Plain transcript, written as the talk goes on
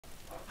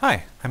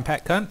Hi, I'm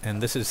Pat Cunt,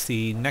 and this is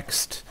the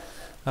next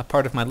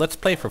part of my Let's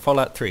Play for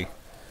Fallout 3.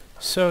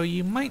 So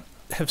you might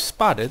have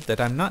spotted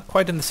that I'm not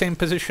quite in the same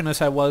position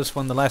as I was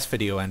when the last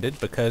video ended,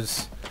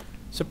 because,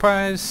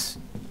 surprise,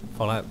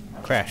 Fallout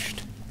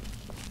crashed.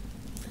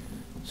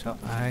 So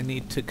I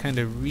need to kind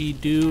of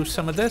redo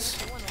some of this.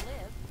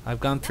 I've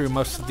gone through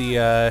most of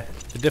the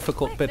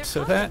difficult bits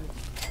of that,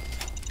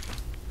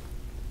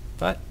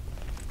 but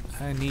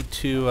I need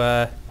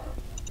to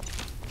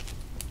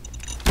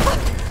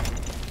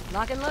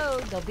Lock and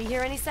load. They'll be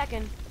here any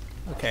second.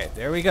 okay,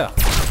 there we go.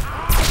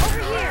 Over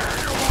here!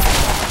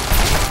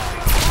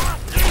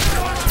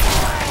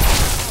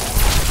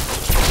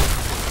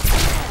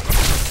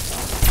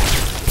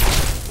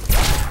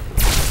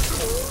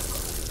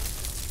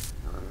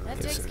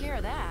 That takes care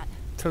of that.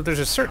 So there's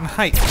a certain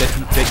height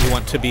that you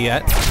want to be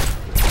at,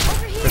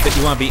 Over here! or that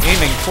you want to be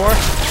aiming for.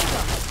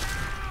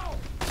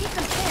 Keep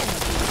them pinned.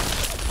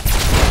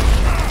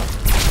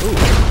 Ooh.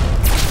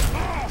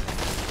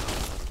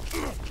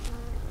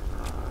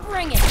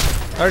 Bring it!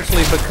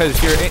 Largely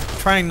because you're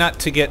trying not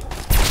to hit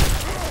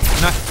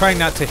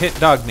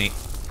dog meat.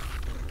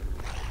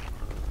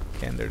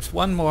 Okay, and there's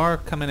one more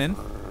coming in,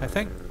 I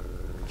think.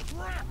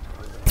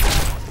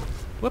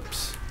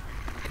 Whoops.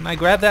 Can I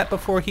grab that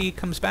before he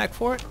comes back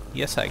for it?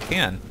 Yes, I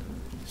can.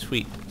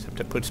 Sweet. Except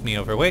it puts me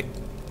overweight.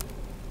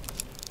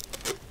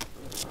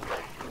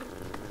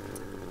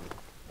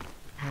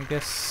 I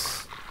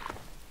guess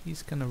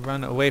he's gonna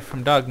run away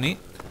from dog meat.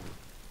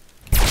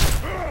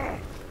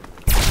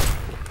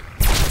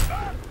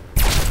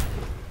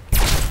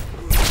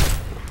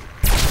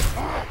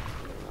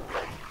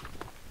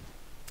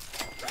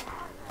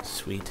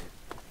 Sweet.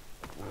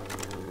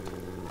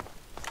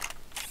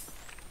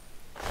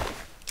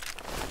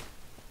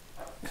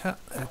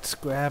 Let's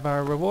grab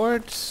our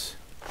rewards.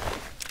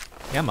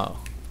 Ammo.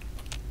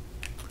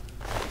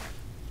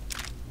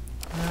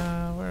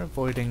 We're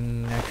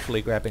avoiding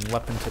actually grabbing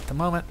weapons at the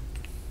moment.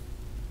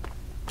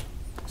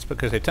 It's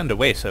because they tend to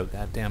weigh so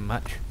goddamn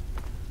much.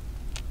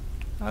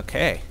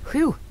 Okay.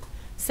 Whew.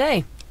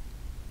 Say.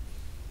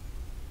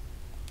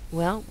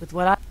 Well, with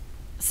what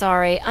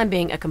Sorry, I'm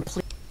being a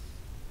complete...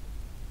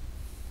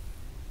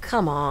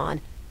 Come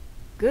on.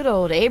 Good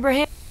old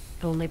Abraham.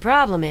 Only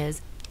problem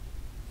is...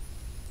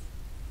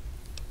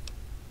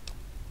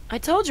 I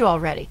told you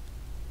already.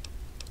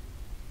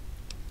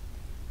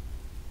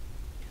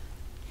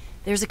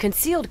 There's a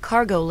concealed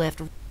cargo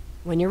lift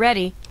when you're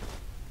ready.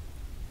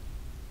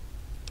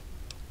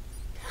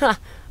 Huh.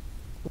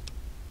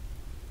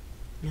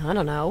 I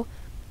don't know.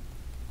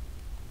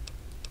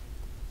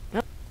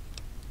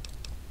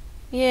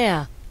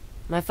 Yeah.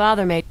 My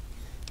father made...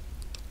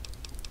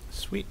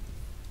 Sweet.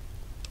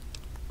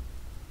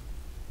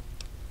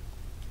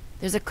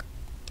 There's a...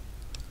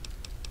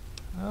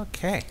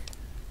 Okay.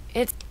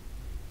 It's...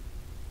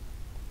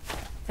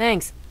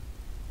 Thanks.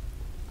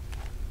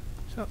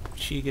 So,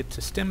 she gets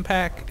a stim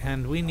pack,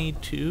 and we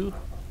need to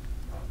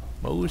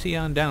mosey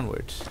on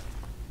downwards.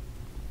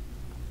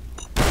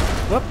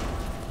 Whoop!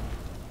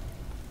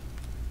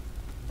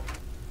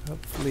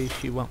 Hopefully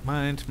she won't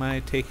mind my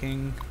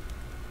taking...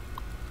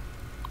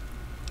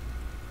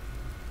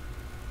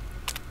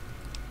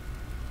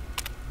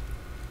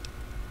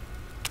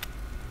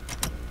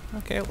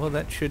 Okay, well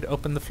that should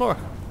open the floor.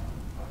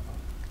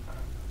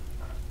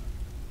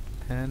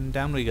 And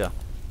down we go.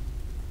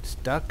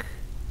 Stuck.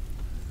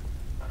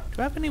 Do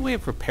I have any way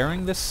of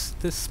repairing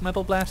this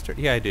metal blaster?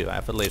 Yeah, I do. I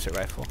have a laser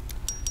rifle.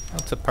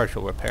 That's a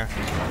partial repair.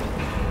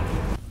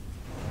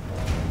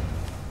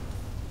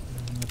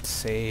 Let's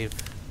save.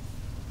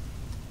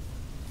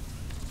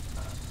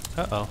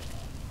 Uh-oh.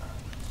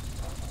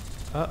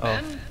 Uh-oh.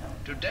 Men,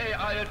 today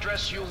I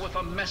address you with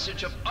a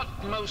message of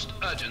utmost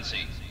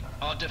urgency.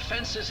 Our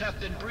defenses have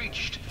been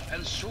breached,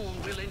 and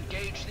soon we'll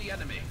engage the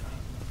enemy.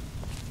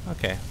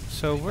 Okay,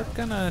 so we're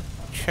gonna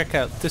check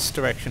out this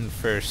direction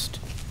first.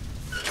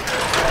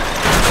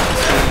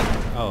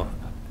 Oh,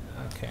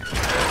 okay.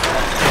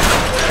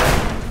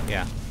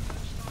 Yeah.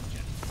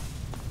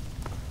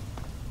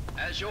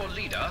 As your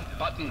leader,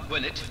 Button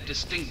Gwinnett,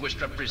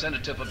 distinguished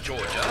representative of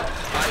Georgia,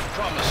 I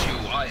promise you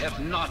I have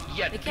not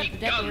yet They kept the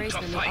begun to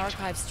declaration in the fight.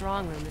 archive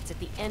strong room that's at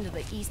the end of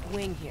the east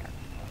wing here.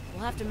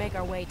 We'll have to make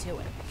our way to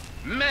it.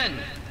 Men,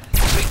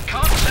 we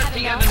can't let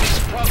the enemy's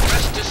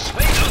progress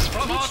dissuade us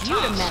from our Teach you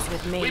to task. mess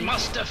with me. We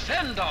must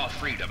defend our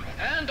freedom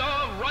and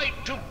our right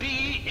to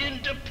be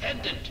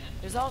independent.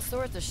 There's all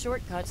sorts of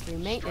shortcuts through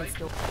maintenance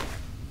doors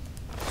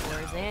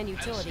and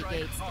utility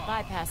gates to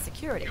bypass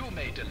security, You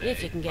may delay,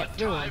 if you can get but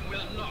through time them.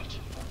 will not.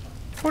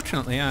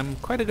 Fortunately, I'm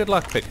quite a good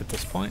lockpick at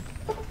this point.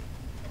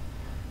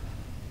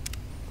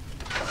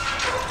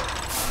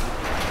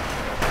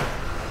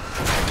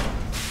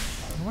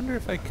 I wonder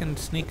if I can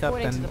sneak up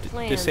According to and the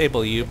plan,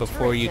 disable you the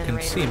before turret you can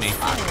generator see me. is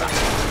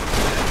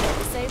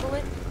Disable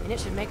it, and it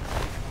should make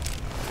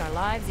our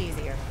lives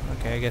easier.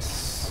 Okay, I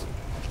guess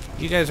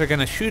you guys are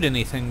gonna shoot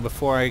anything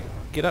before I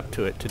get up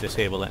to it to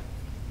disable it.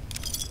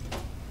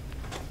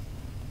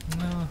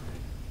 No.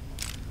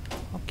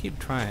 I'll keep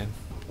trying.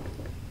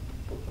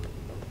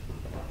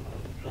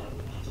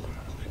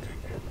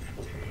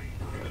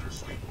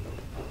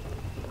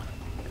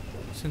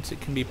 since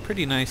it can be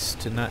pretty nice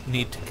to not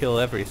need to kill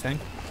everything.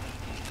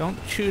 Don't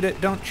shoot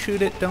it, don't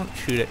shoot it, don't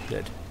shoot it.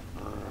 Good.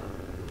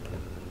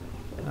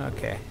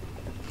 Okay.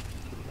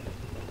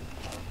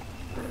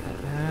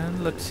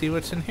 And let's see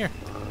what's in here.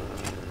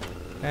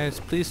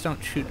 Guys, please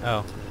don't shoot.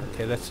 Oh,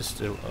 okay, that's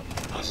just a...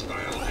 That's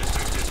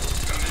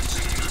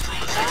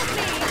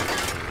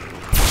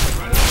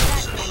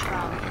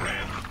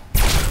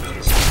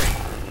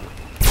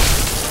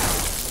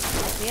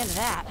the end of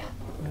that.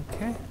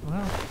 Okay,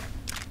 well,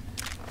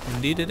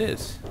 indeed it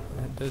is.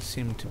 That does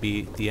seem to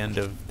be the end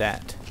of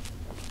that.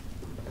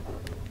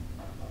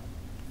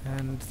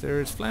 And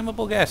there's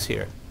flammable gas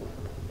here.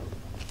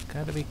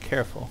 Gotta be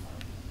careful.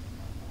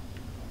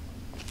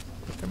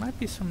 But there might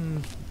be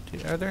some...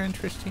 Are there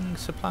interesting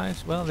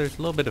supplies? Well, there's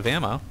a little bit of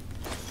ammo.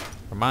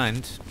 Or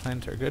mines.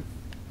 Mines are good.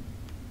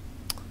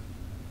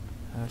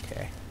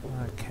 Okay.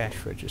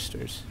 Cash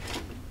registers.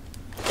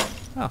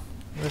 Oh,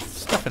 with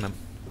stuff in them.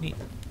 Neat.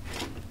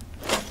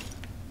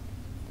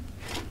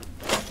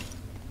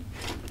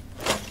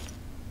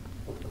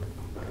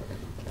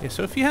 Yeah,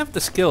 so if you have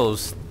the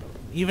skills,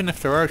 even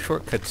if there are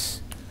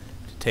shortcuts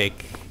to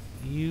take,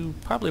 you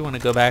probably want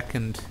to go back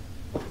and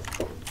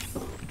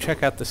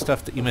check out the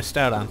stuff that you missed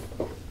out on.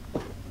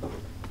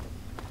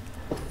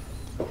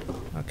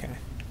 Okay.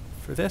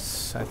 For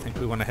this, I think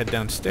we want to head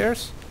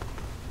downstairs.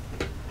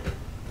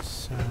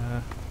 So,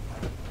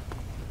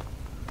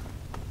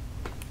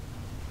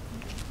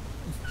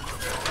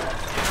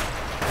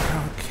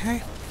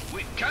 okay.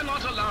 We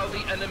cannot allow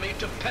the enemy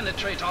to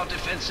penetrate our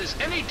defenses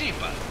any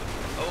deeper.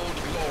 Old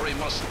Glory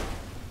must...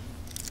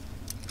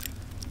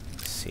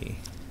 Let's see.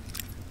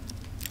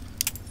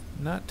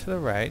 Not to the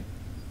right,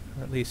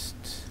 or at least...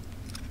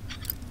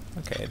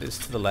 Okay, it is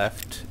to the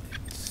left.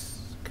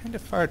 It's kind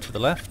of far to the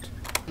left.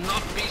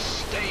 not be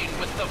stained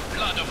with the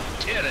blood of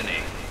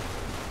tyranny.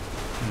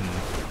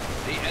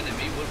 The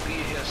enemy will be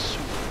here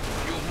soon.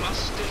 You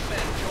must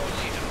defend your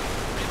leader.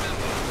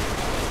 Remember.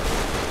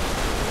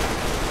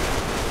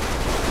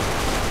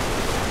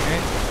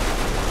 Okay.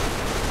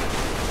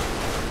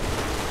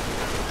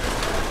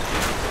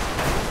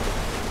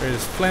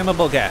 There's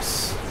flammable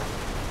gas.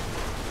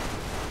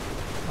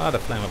 A lot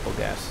of flammable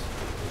gas.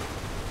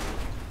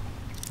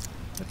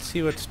 Let's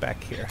see what's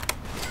back here.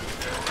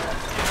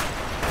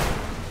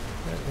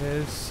 There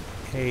is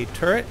a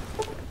turret.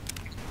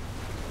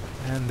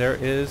 And there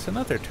is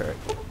another turret.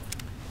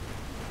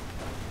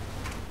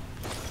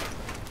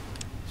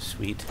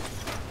 Sweet.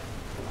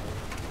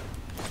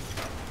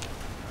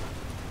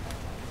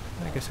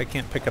 I guess I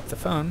can't pick up the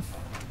phone.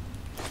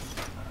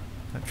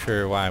 Not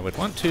sure why I would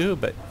want to,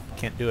 but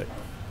can't do it.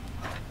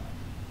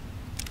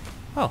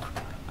 Oh,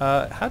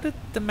 how did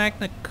the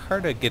Magna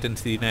Carta get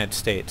into the United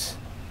States?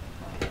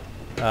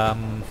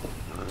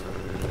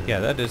 Yeah,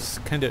 that is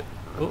kind of...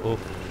 Uh-oh.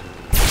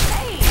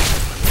 Hey!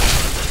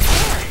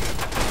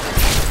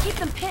 There! Keep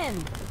them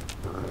pinned.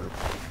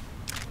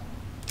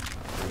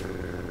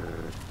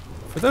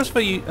 For those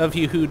of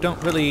you who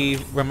don't really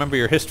remember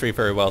your history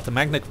very well, the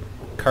Magna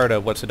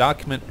Carta was a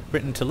document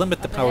written to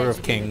limit the power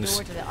of kings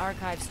Door to the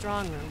archive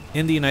strong room.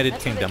 in the United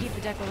That's Kingdom. Where they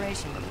keep the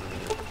Declaration.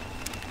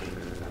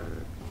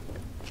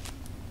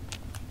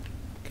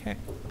 Okay.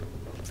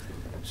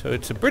 So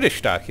it's a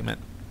British document.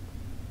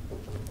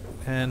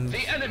 And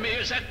The enemy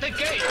is at the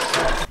gate.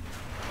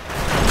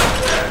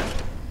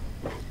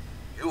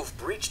 You've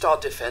breached our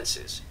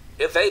defenses,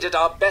 evaded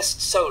our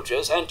best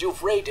soldiers, and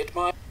you've raided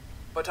my...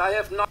 But I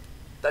have not...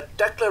 The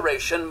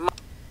Declaration...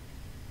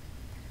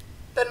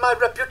 Then my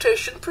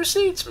reputation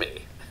precedes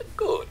me.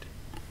 Good.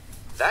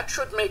 That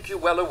should make you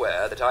well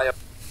aware that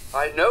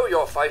I know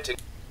you're fighting.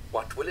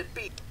 What will it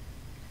be?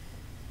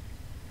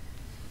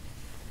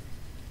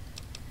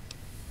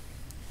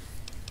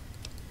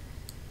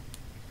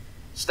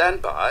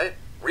 Stand by.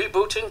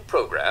 Rebooting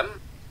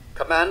program.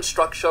 Command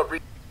structure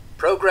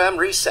program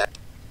reset.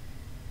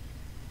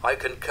 I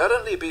can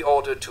currently be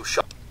ordered to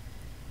shut.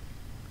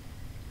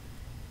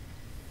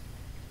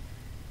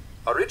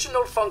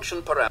 Original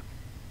function parameter.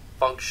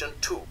 Function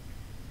 2.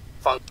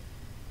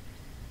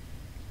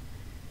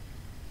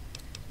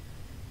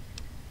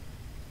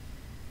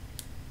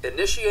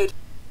 Initiate.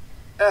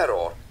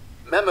 Error.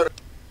 Memory.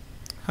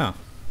 huh.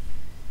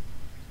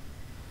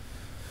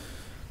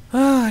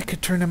 I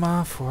could turn him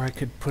off, or I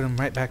could put him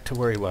right back to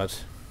where he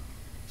was.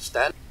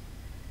 Stand.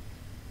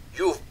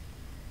 You've...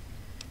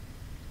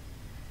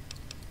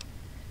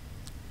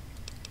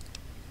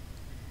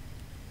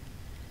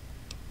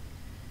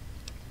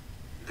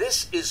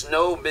 This is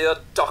no mere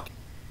document.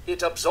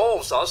 It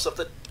absolves us of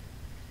the...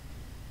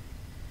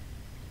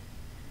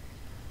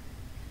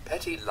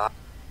 petty lie.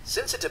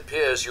 Since it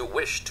appears you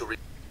wish to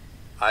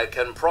I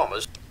can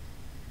promise...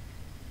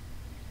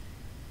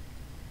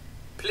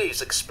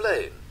 Please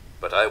explain,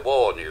 but I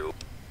warn you.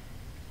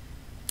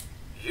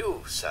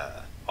 You,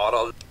 sir, are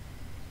a...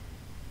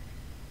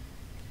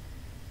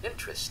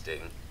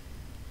 Interesting.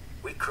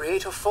 We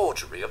create a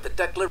forgery of the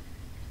Declaration.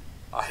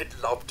 I'd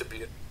love to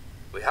be...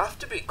 We have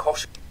to be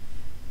cautious.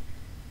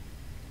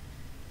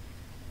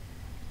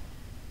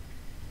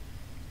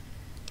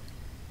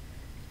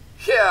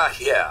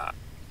 Here.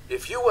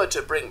 If you were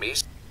to bring me,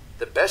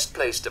 the best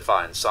place to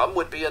find some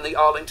would be in the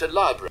Arlington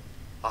Library,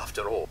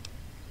 after all.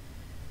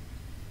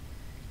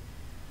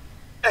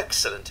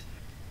 Excellent.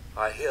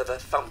 I hear the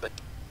thumping.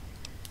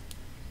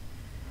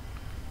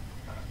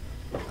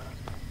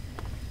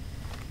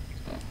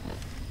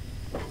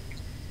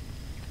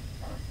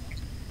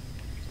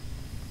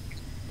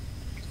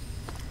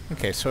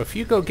 Okay, so if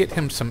you go get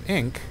him some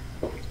ink,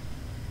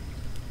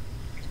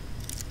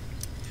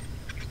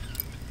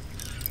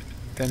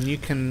 then you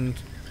can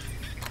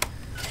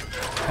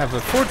have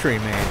a forgery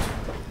made.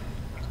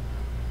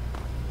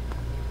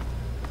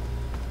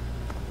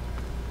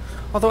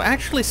 Although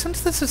actually,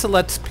 since this is a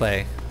Let's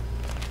Play,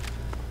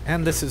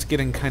 and this is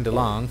getting kinda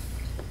long...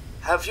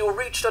 Have you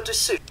reached a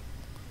decision?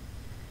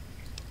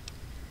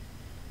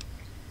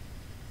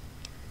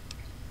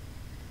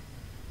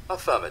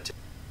 Affirmative.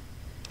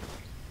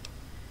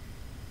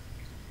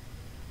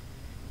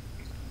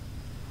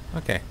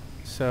 Okay,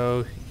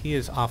 so he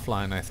is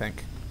offline, I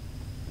think.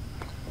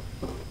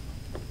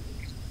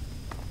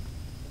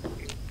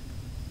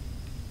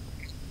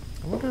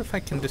 I wonder if I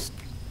can just...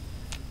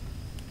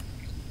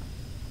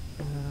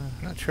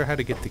 not sure how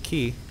to get the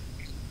key.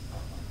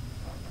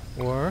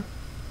 Or...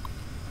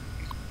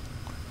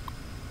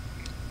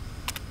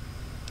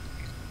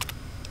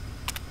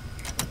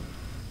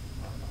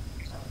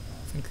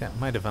 I think that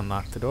might have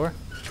unlocked the door.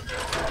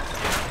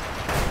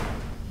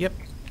 Yep,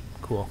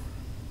 cool.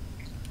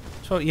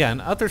 So yeah,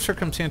 in other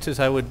circumstances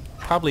I would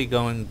probably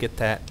go and get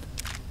that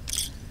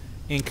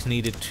ink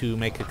needed to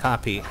make a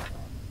copy.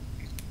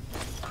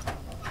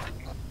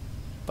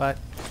 But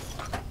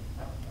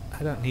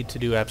I don't need to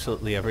do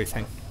absolutely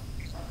everything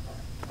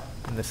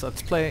in this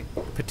Let's Play,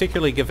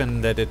 particularly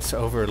given that it's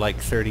over like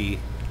 30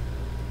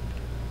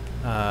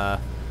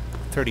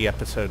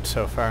 episodes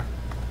so far.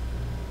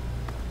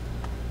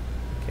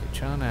 Okay,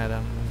 John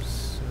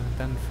Adams,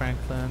 Ben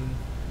Franklin,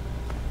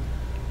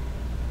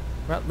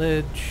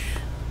 Rutledge,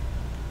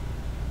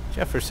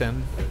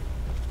 Jefferson,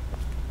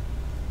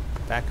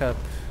 backup,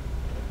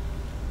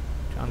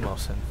 John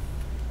Wilson.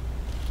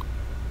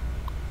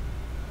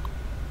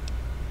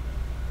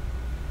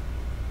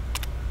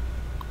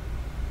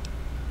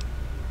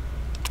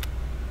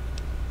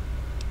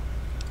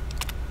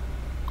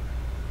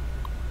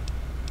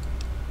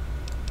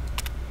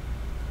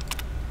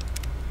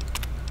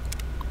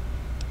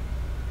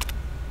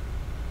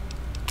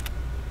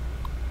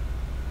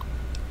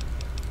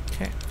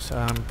 Okay, so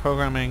I'm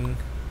programming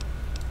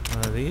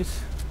one of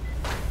these.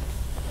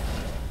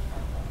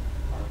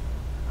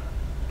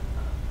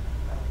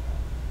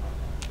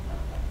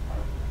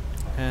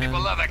 And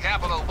people of the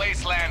capital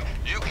wasteland,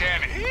 you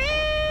can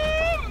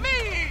hear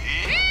me!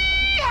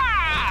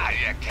 Yee-haw!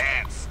 You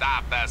can't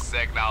stop the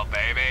signal,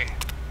 baby.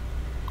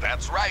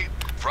 That's right.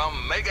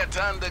 From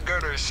Megaton to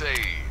Girder Shade,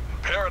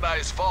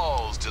 Paradise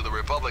Falls to the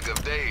Republic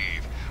of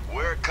Dave,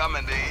 we're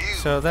coming to you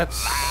so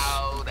that's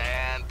loud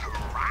and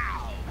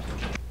proud.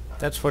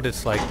 that's what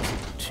it's like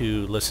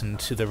to listen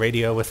to the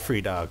radio with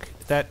Free Dog.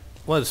 That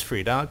was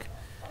Free Dog.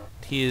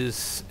 He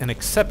is an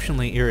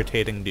exceptionally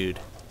irritating dude.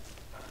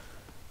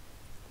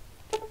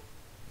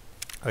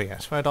 Oh yeah,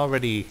 so I'd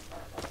already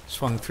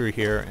swung through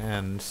here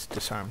and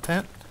disarmed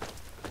that.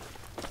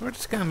 We're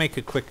just gonna make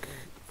a quick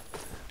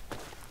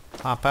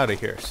hop out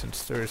of here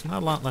since there's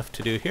not a lot left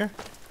to do here.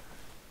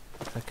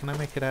 Can I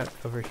make it out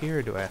over here,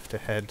 or do I have to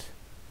head?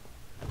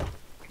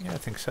 Yeah, I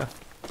think so.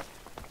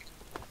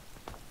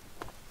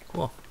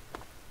 Cool.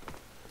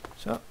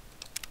 So,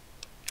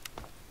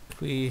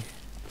 if we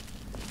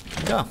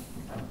go.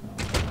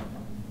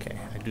 Okay,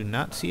 I do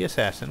not see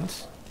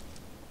assassins.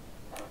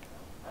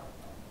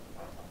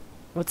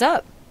 What's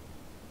up?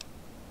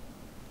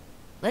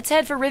 Let's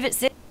head for Rivet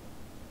City.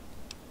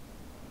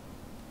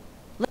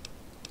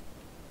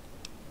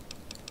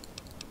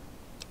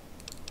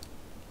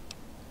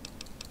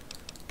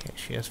 Okay,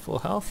 she has full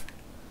health.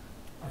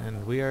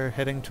 And we are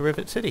heading to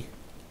Rivet City.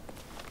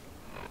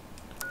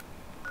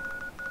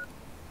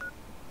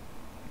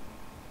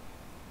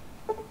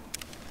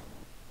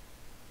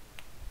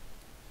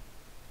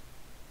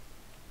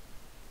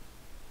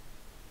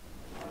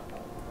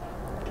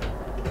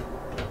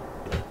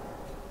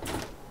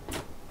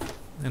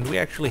 And we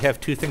actually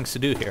have two things to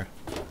do here,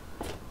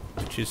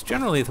 which is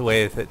generally the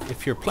way that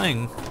if you're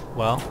playing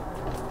well,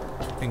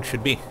 things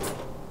should be.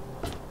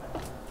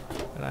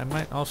 But I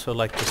might also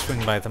like to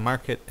swing by the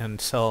market and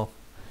sell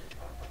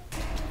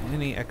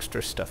any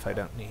extra stuff I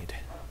don't need.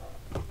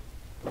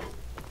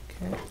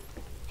 Okay.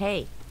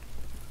 Hey,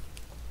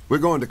 We're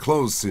going to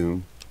close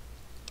soon.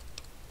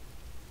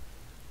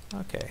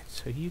 Okay,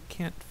 so you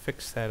can't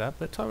fix that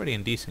up. It's already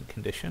in decent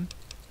condition.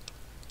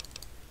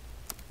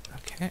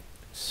 Okay,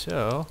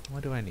 so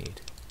what do I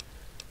need?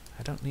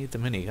 I don't need the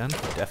minigun,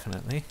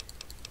 definitely.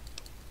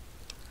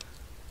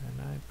 And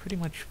I pretty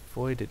much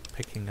avoided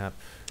picking up...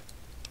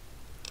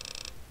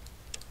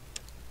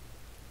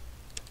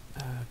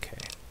 Okay,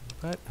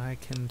 but I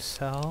can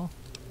sell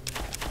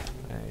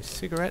my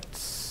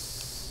cigarettes.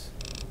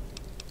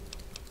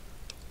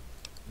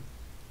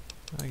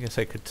 I guess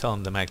I could tell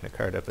him the Magna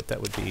Carta, but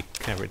that would be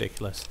kind of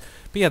ridiculous.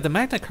 But yeah, the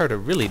Magna Carta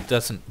really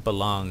doesn't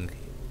belong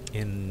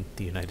in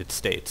the United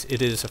States.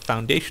 It is a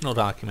foundational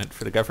document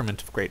for the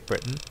government of Great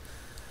Britain.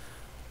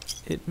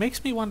 It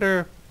makes me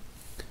wonder...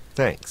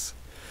 Thanks.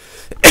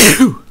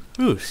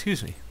 Ooh,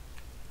 excuse me.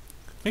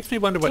 Makes me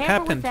wonder what Tamper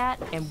happened with that,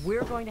 and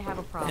we're going to have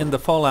a problem. in the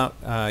Fallout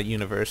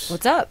universe.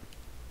 What's up?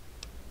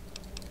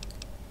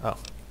 Oh,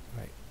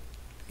 right.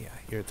 Yeah,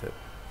 you're the...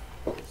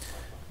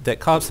 That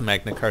caused the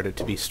Magna Carta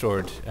to be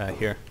stored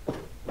here.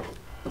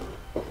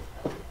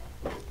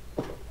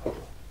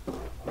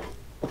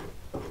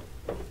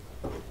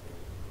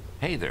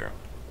 Hey there.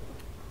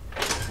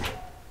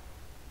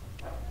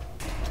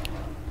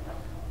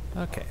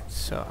 Okay,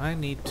 so I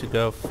need to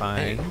go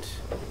find...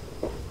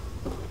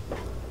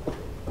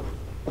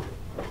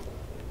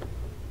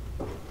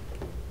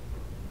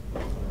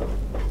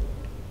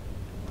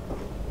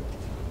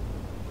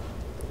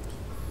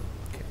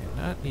 Okay,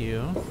 not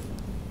you.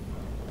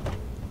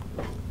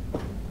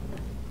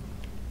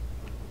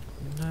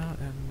 No,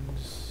 and...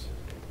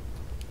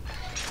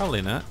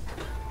 Probably not.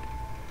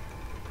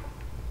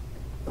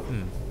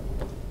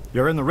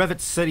 You're in the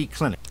Rivet City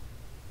Clinic.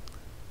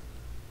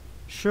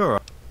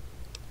 Sure.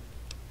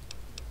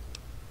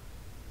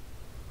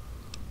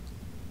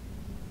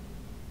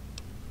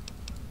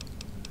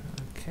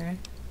 Okay.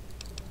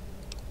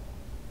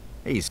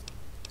 He's...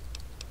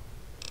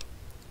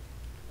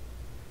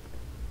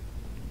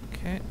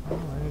 Okay, well,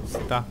 there's the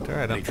doctor.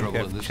 I don't Any think trouble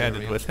in I've this chatted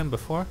area? with him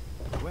before.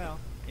 Well,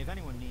 if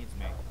anyone needs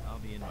me, I'll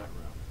be in my room.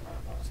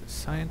 There's a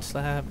science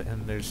lab,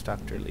 and there's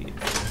Dr. Lee.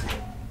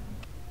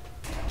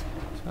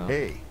 So,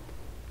 Hey,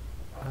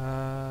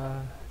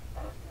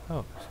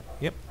 oh,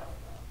 yep.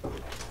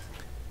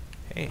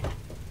 Hey.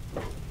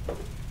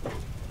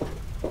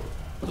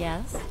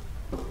 Yes?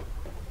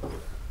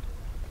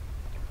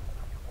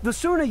 The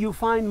sooner you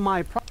find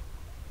my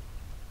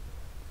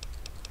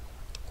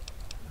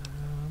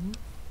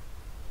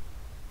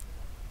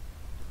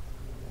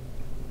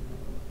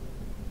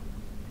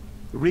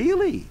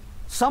Really?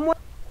 Someone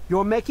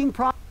you're making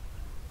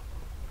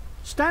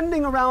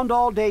standing around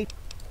all day.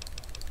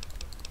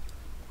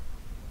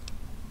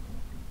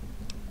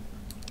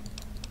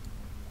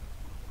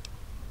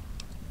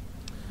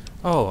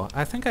 Oh,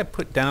 I think I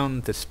put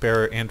down the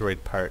spare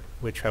android part,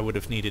 which I would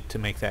have needed to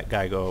make that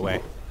guy go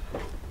away.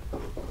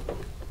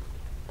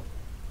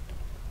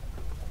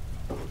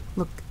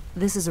 Look,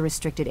 this is a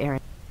restricted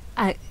area.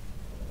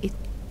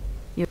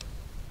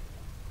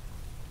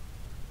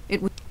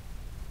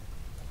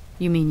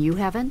 You mean you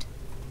haven't?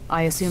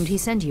 I assumed he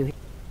sent you here.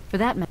 For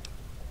that matter.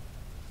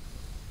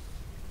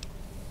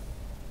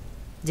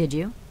 Did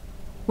you?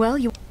 Well,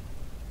 your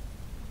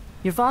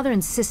father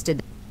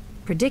insisted.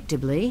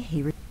 Predictably,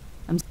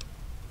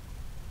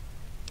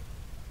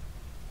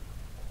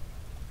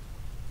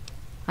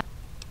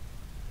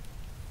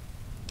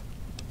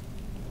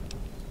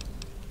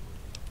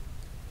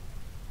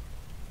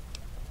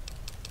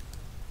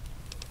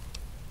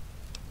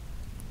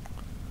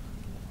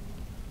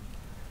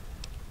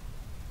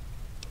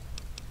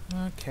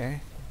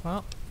 Okay,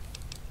 well.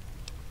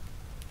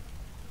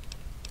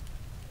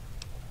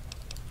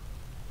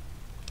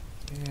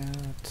 Yeah,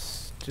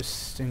 it's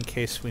just in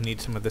case we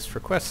need some of this for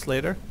quests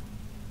later.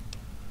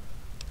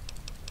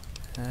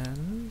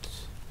 And...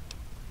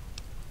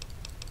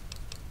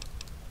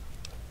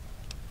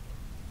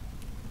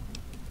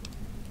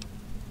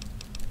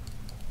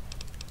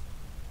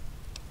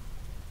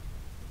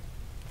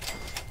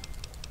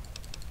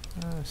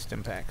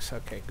 Stimpaks,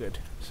 okay, good.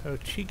 So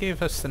she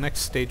gave us the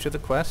next stage of the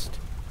quest.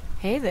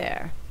 Hey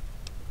there.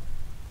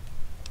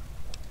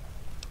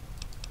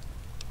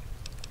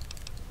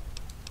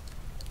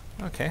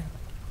 Okay,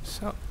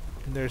 so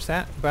there's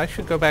that. But I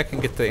should go back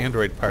and get the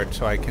android part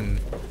so I can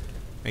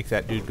make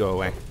that dude go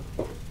away.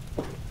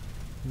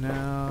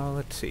 Now,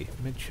 let's see.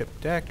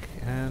 Midship deck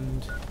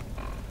and...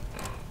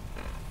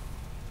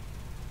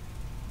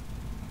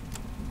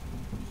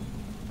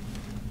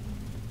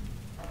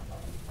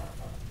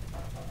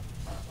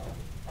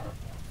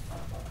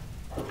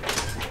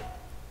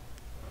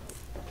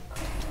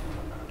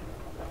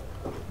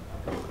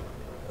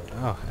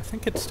 Oh, I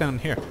think it's down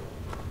here.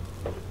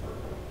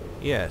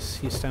 Yes,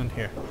 he's down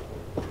here.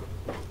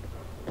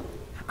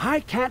 I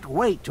can't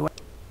wait to...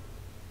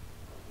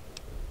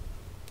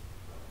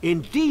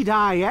 Indeed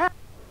I am.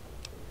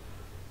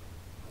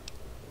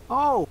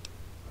 Oh.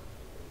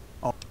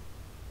 Oh.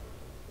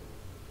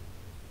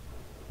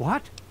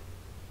 What?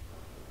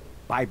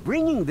 By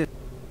bringing this...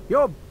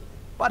 You're...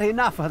 But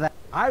enough of that.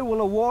 I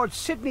will award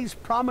Sydney's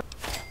promise...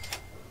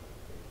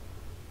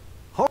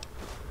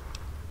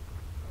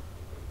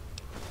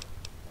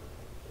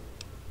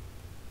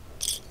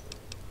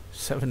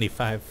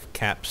 75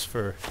 caps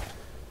for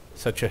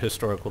such a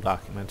historical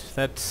document.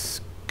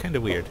 That's kind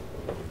of weird.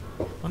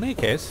 Well, in any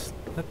case,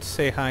 let's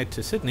say hi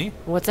to Sydney.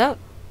 What's up?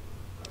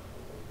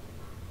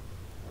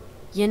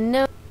 You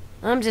know,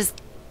 I'm just...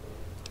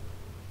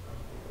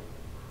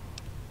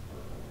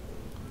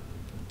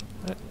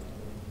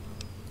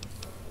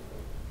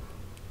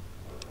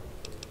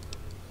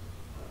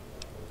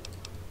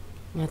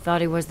 I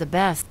thought he was the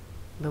best.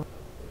 But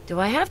do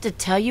I have to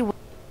tell you?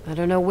 I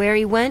don't know where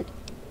he went.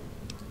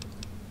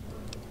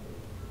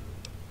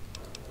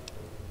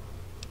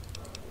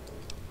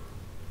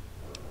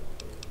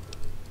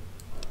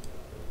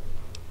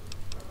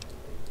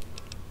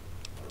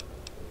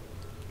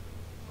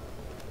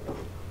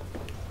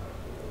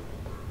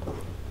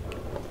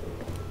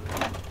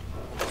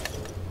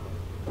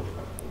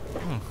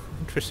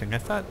 Interesting. I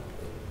thought...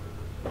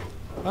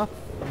 Well,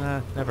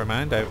 never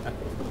mind. I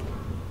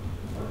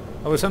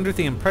was under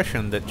the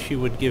impression that she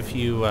would give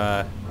you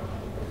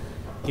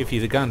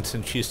the gun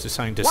since she's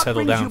deciding to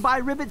settle down. What brings you by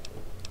Rivet?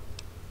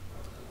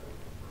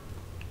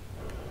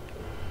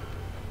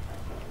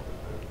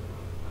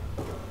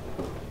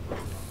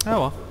 Oh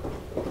well.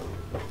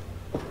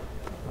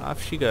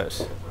 Off she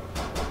goes.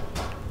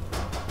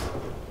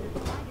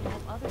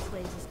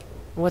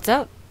 What's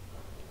up?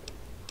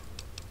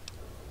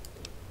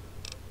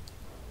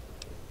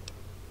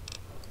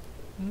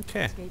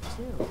 Okay.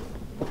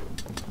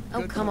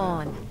 Oh, come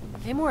on.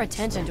 Pay more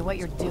attention to what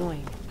you're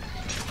doing.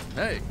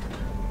 Hey.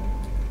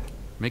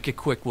 Make it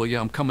quick, will you?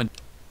 I'm coming.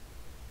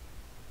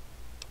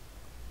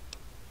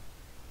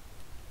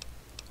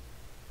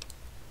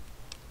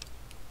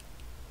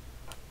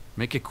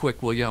 Make it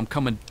quick, will you? I'm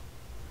coming.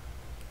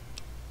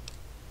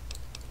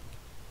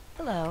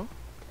 Hello.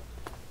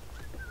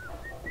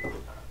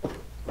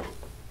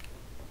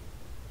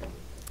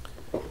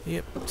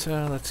 Yep,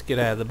 so let's get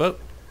out of the boat.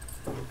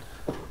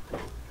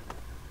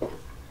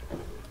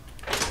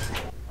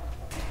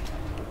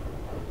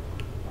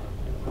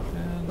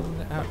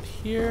 And out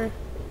here.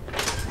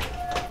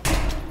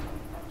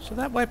 So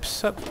that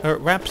wipes up, or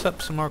wraps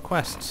up some more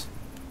quests.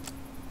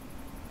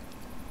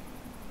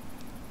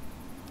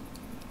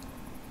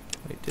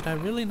 Wait, did I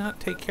really not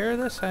take care of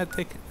this? I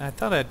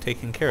thought I had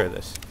taken care of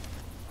this.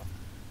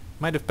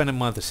 Might have been in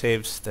one of the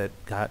saves that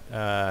got,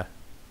 that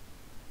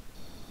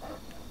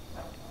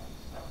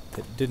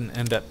didn't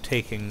end up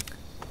taking.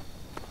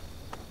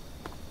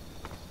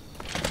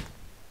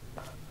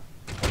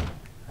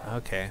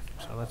 Okay,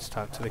 so let's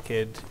talk to the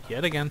kid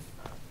yet again.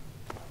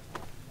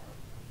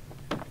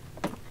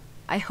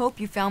 I hope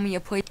you found me a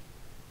place.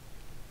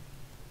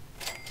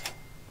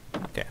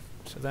 Okay,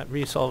 so that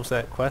resolves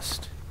that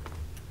quest.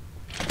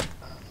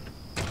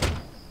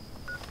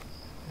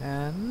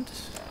 And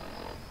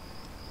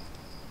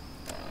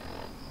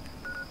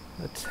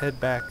let's head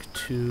back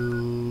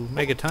to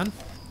Megaton.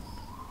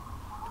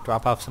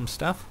 Drop off some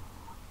stuff.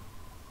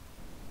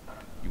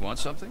 You want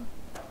something?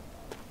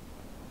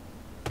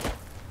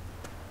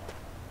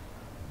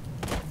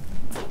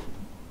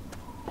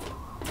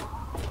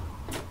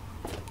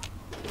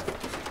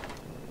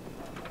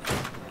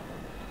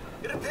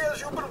 It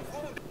appears you've been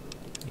wounded.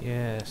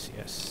 Yes,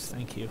 yes,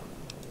 thank you.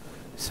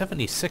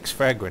 76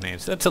 frag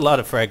grenades. That's a lot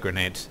of frag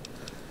grenades.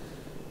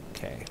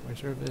 Okay,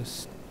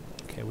 reservist.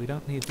 Okay, we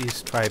don't need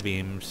these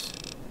tri-beams.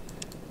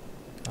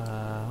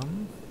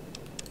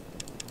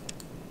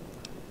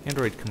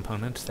 Android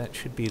components, that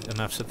should be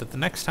enough so that the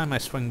next time I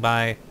swing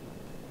by...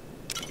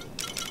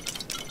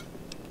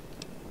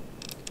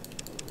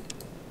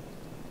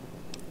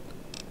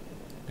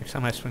 Next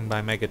time I swing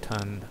by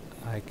Megaton,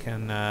 I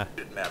can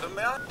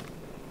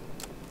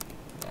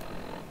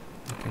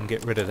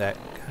get rid of that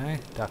guy,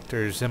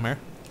 Dr. Zimmer.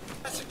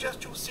 I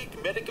suggest you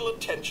seek medical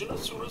attention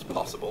as soon as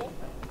possible.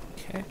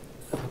 Okay,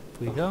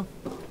 up we go.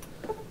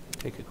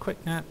 Take a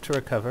quick nap to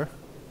recover.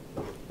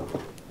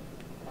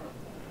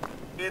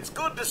 It's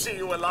good to see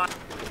you alive.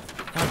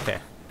 Okay,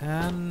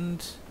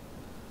 and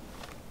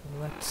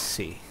let's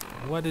see.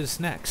 What is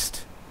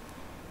next?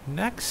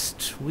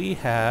 Next, we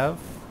have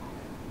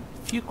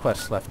a few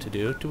quests left to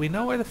do. Do we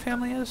know where the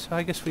family is?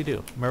 I guess we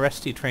do.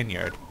 Meresti Train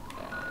Yard.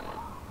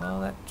 Well,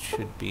 that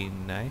should be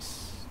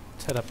nice.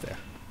 Let's head up there.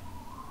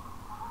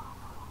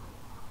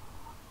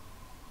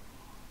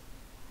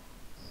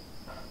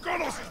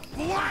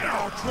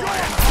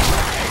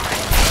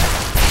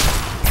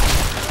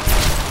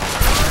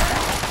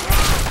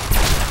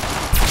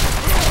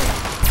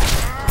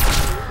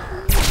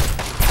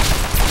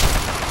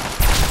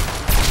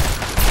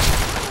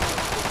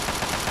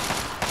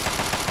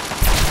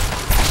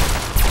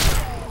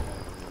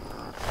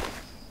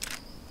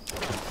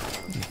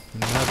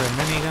 Another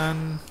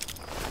minigun.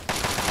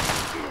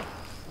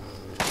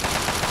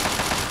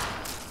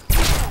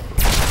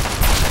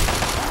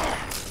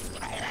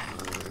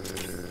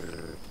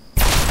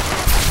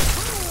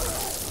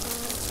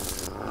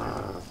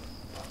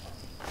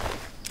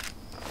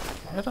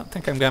 I don't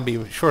think I'm going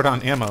to be short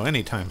on ammo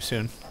anytime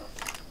soon.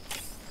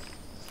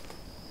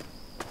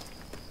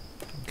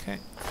 Okay,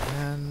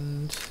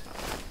 and...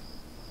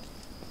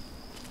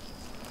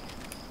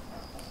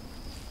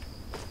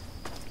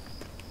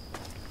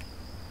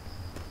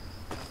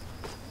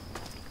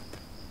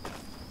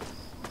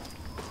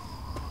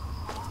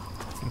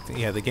 I think that,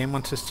 yeah, the game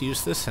wants us to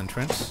use this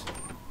entrance.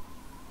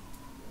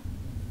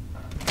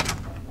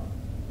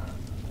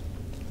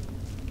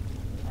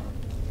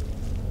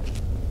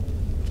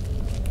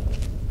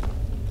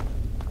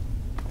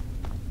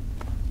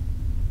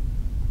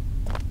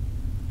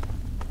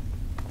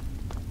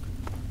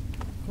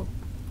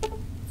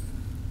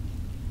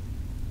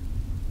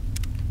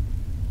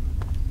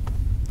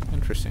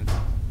 interesting.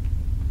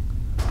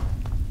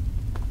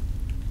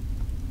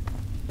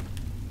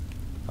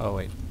 Oh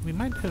wait, we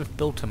might have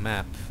built a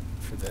map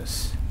for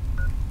this.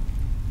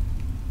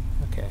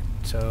 Okay,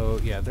 so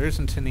yeah, there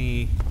isn't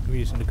any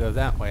reason to go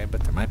that way,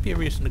 but there might be a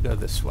reason to go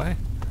this way.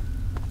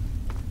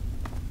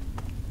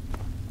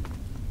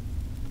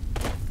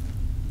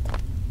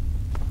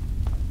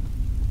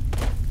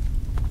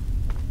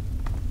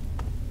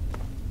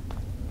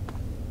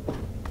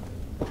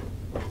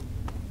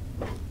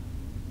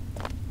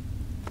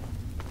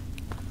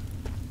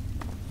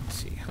 Let's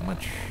see, how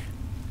much...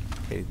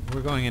 Okay,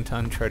 we're going into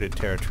uncharted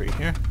territory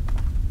here.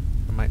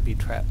 There might be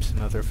traps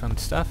and other fun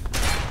stuff.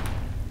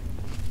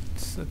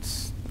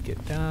 Let's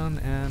get down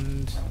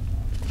and...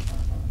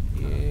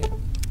 yeah,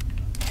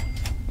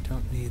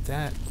 don't need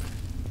that.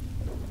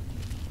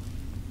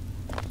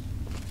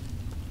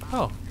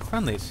 Oh,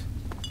 friendlies.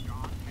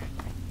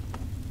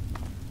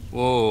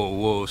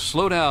 Whoa,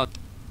 slow down.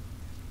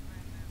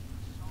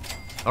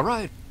 All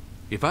right.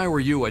 If I were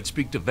you, I'd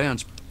speak to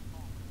Vance.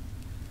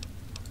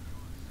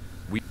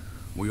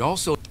 We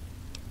also...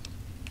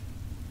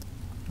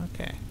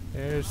 Okay,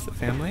 there's the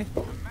family.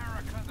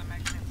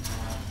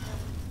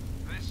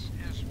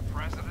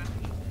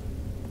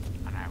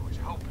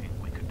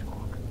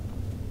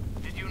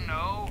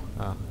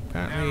 Oh,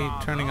 apparently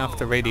turning off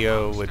the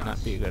radio would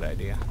not be a good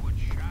idea.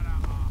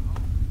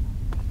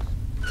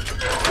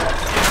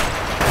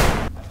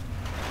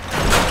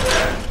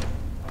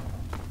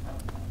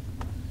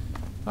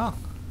 Well,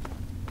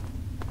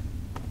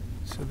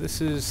 so this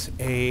is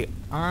a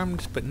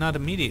armed but not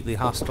immediately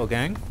hostile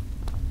gang.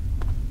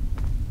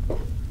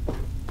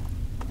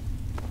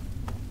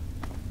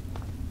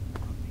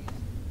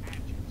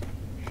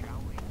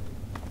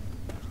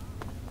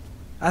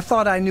 I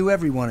thought I knew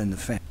everyone in the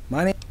family.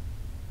 My name...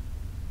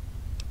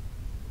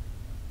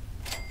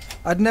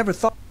 I'd never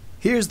thought...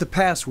 Here's the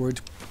password.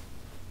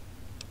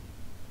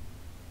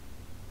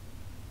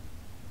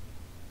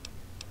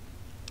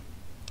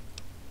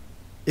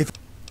 If...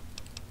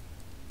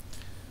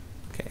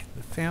 Okay,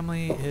 the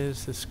family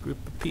is this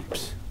group of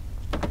peeps.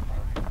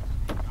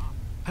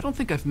 I don't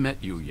think I've met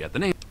you yet. The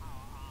name...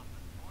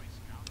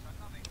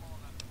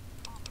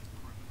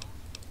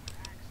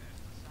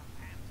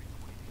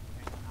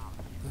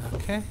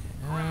 Okay,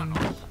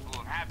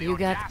 you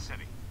got...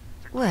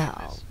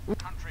 well...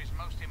 country's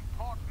most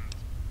important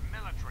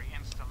military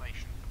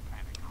installation, the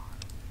Pentagon,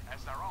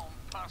 as their own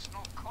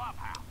personal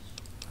clubhouse.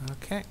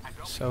 okay,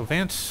 so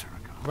Vance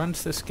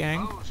runs this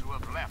gang. Those who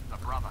have left the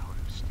Brotherhood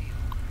of Steel,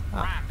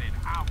 branded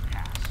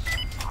outcasts,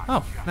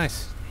 Oh,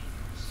 nice.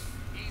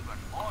 even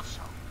more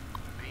so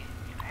being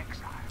in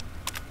exile.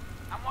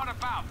 And what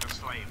about the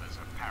slavers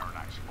of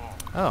Paradise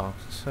Falls? Oh,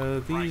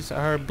 so these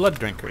are blood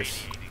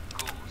drinkers.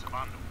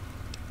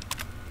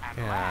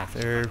 Yeah,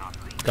 they're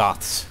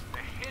goths. The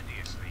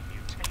hideously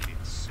mutated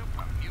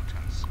super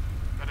mutants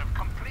that have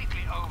completely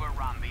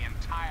overrun the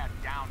entire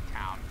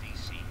downtown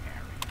DC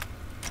area.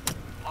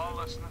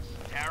 Lawlessness,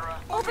 terror...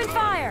 Open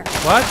fire!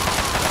 What?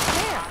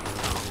 There!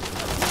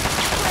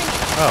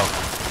 Oh.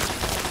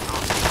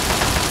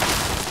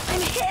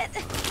 I'm hit!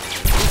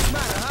 What's the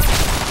matter, huh?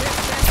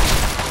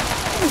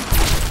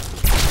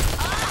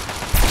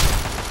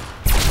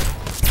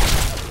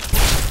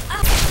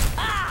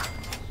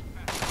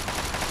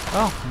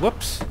 Oh,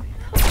 whoops. Those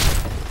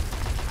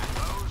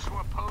who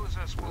oppose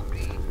us will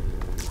be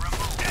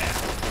removed.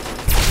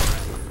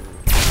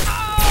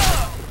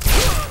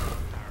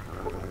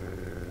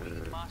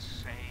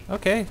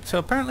 Okay, so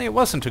apparently it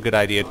wasn't a good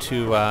idea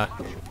to,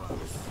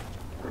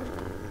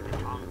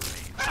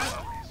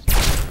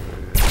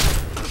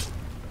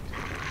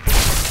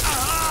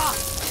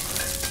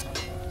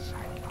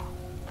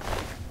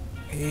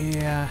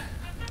 yeah...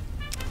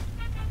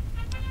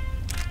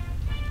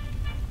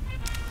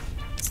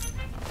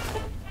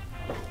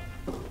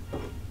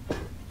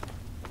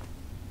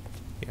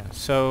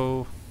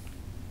 So,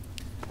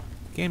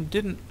 the game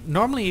didn't...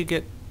 Normally you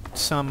get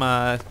some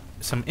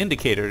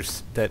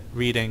indicators that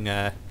reading,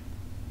 that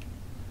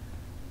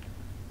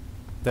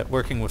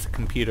working with a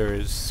computer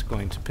is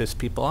going to piss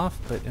people off,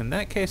 but in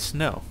that case,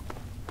 no.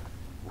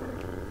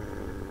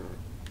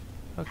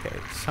 Okay,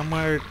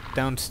 somewhere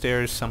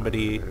downstairs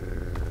somebody...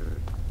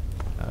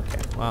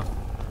 Okay, well...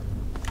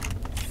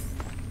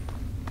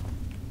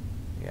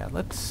 Yeah,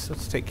 let's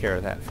take care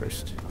of that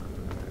first.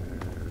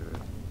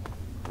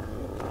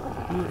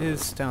 Who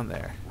is down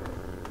there?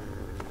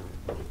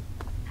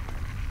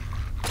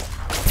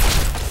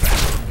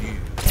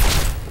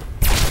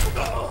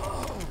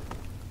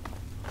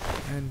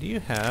 And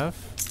you have...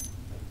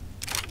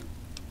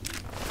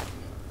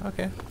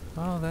 Okay,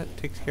 well that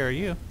takes care of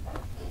you.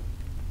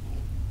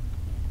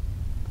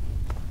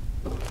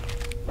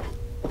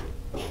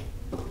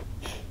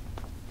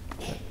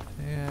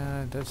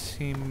 Yeah, it does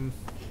seem...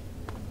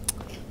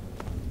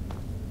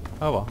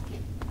 Oh well.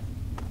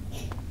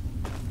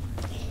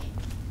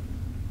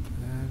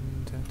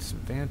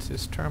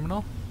 Vance's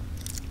terminal.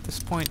 At this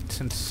point,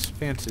 since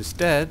Vance is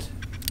dead,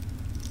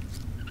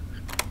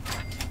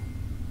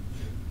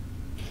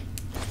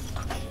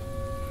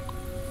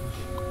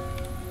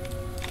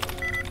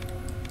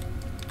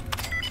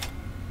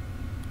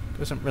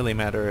 Doesn't really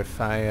matter if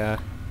I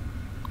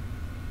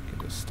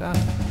get his stuff.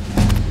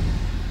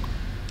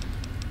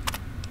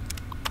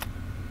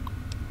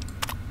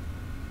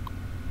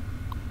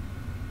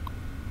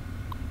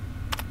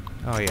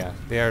 Oh yeah,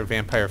 they are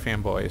vampire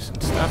fanboys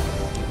and stuff.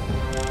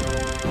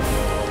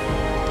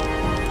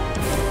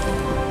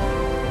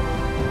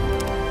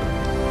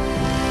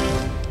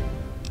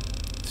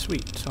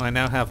 Sweet, so I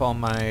now have all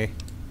my...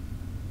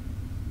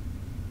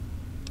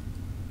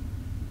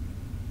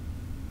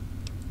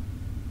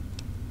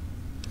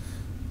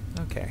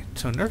 Okay,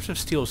 so Nerves of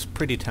Steel is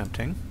pretty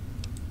tempting.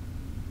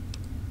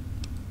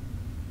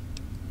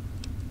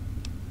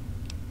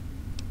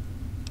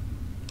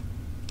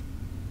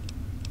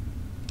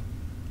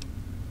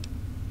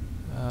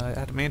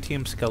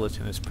 Adamantium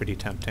Skeleton is pretty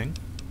tempting.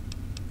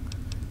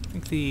 I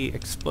think the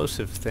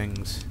explosives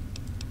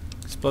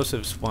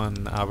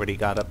one already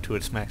got up to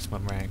its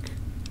maximum rank.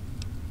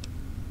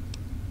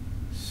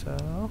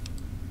 So...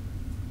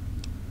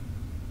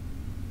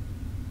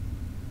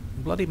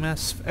 Bloody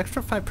Mess,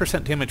 extra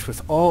 5% damage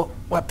with all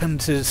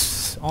weapons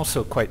is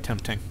also quite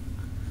tempting.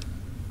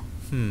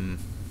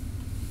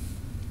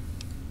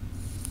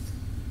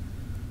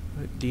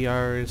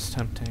 DR is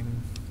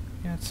tempting.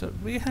 Yeah, so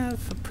we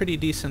have a pretty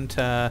decent,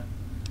 the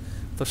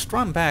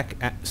strong back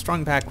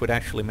would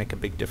actually make a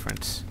big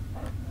difference.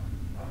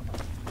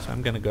 So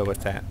I'm gonna go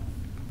with that.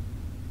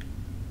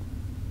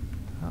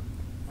 Oh.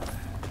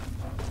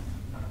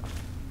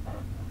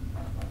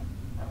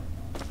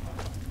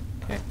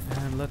 Okay,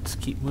 and let's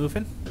keep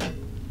moving.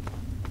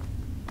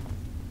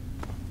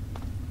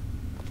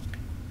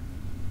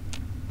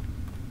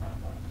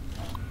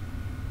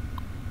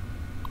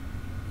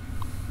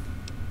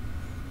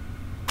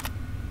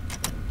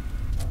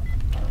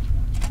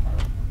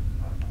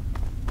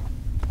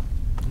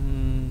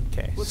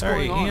 What's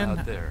Sorry, going on Ian.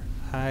 out there?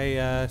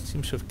 I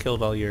seem to have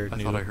killed all your I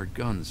new... thought I heard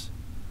guns.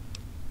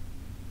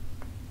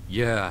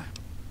 Yeah.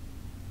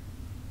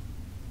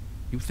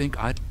 You think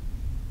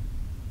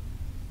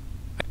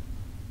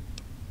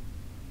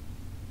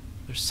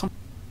There's some...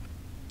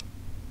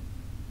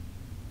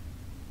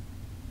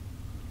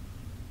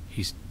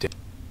 He's dead.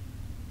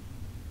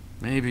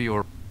 Maybe,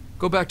 or...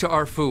 Go back to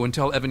Arfu and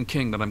tell Evan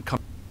King that I'm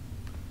coming.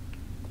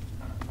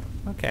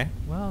 Okay,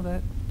 well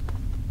that...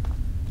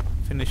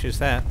 finishes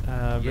that.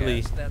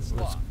 Really Yes, that's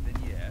was locked. Then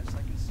yes,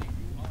 I can see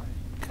you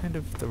are. kind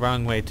of the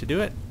wrong way to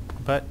do it,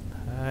 but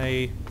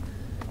I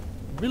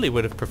really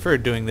would have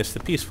preferred doing this the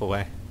peaceful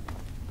way.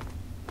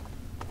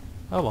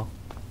 Oh well.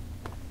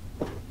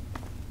 I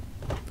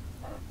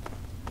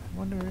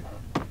wonder...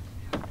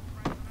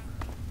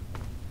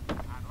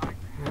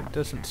 There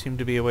doesn't seem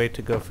to be a way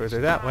to go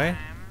further that way.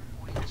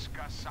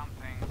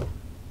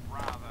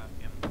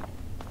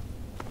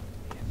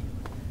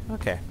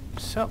 Okay,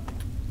 so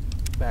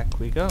back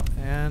we go,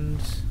 and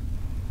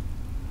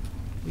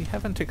we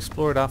haven't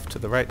explored off to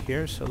the right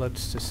here, so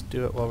let's just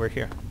do it while we're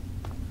here.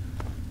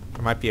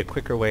 There might be a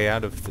quicker way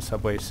out of the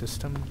subway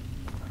system.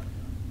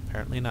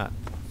 Apparently not.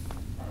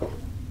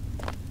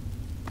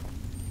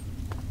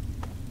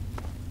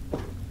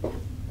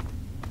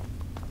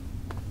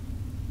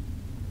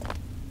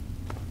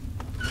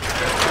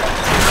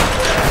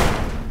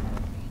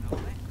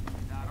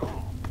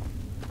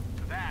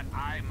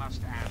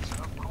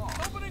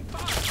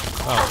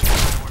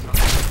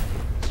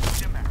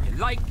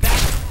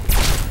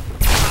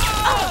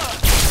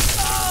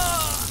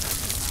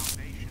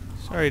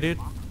 Sorry, dude.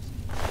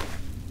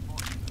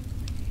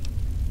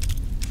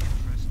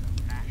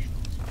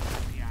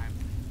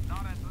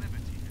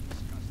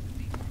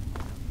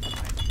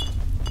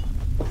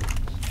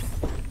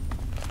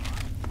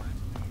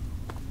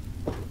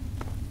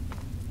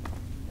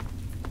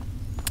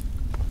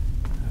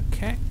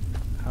 Okay,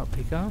 out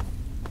we go.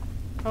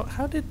 Oh,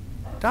 how did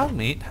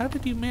Dogmeat? How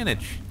did you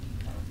manage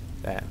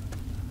that?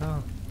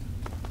 Oh,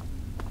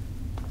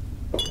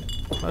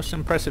 most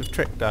impressive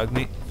trick,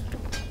 Dogmeat.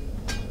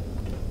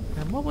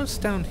 And what was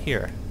down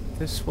here?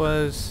 This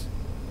was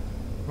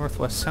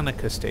Northwest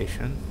Seneca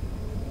Station.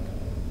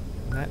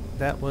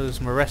 That was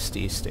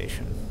Meresti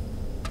Station.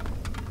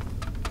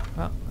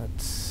 Well,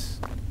 that's...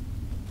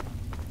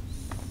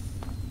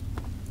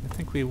 I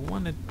think we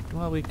wanted...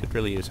 Well, we could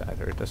really use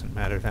either. It doesn't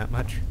matter that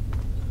much.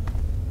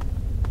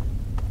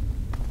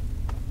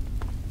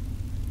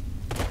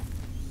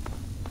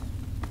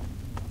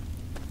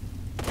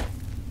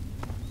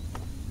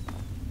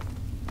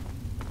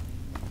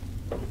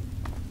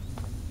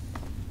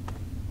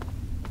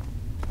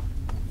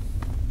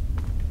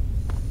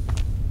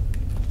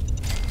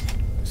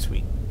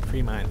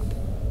 Free mine.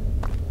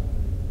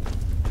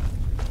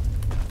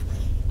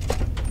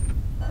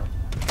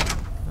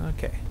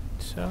 Okay,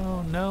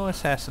 so no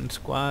assassin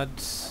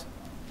squads.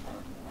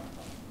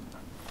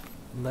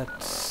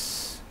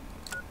 Let's...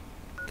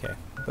 Okay,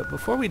 but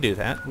before we do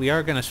that, we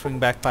are going to swing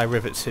back by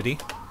Rivet City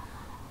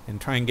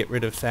and try and get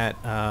rid of that,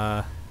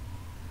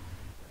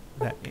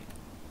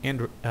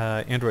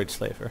 android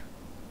slaver.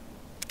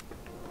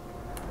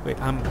 Wait,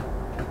 I'm...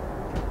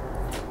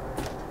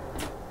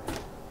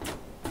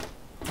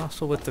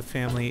 hostile with the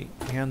family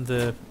and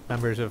the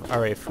members of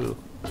Arefu.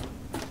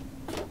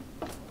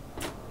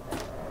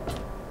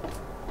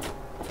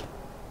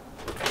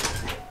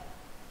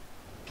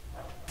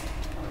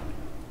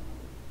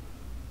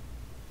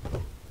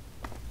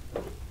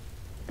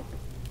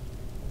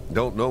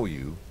 Don't know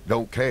you,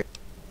 don't care.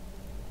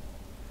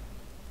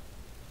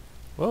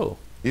 Whoa.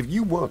 If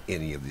you want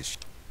any of this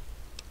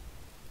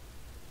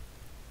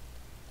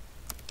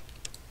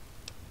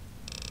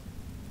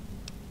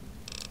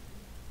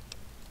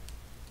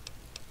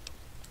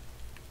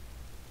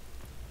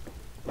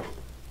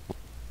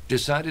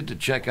Decided to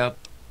check out.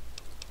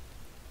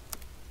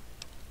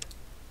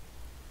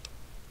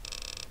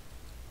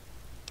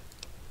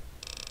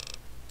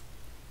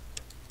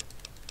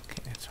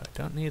 Okay, so I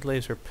don't need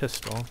laser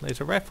pistol.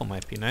 Laser rifle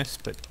might be nice,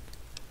 but...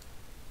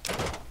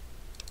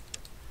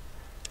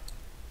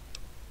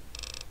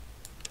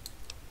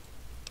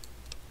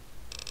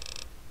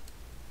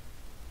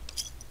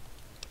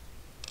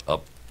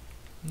 Up.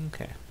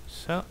 Okay,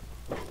 so...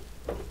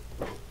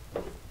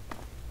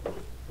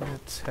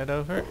 let's head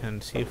over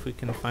and see if we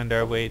can find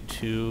our way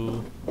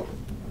to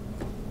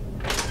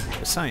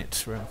the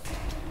science room.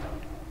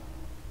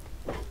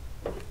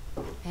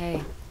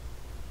 Hey.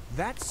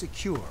 That's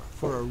secure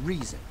for a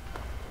reason.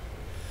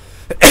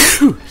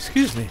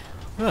 Excuse me.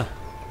 Ugh.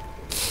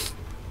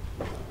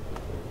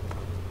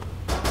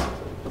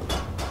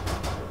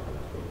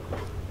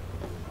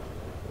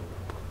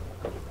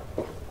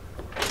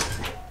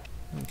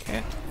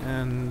 Okay,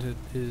 and it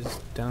is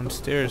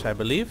downstairs, I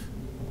believe.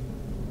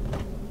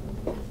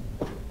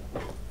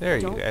 There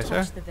you guys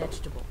are. The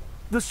vegetable.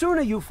 The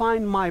sooner you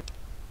find my...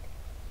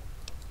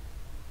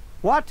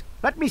 What?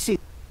 Let me see.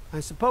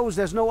 I suppose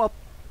there's no up...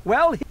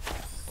 Well...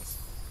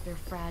 They're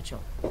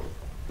fragile.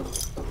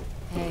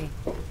 Hey.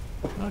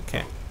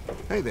 Okay.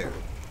 Hey there.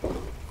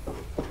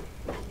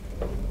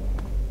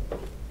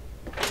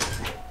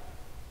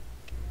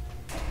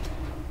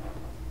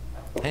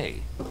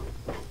 Hey.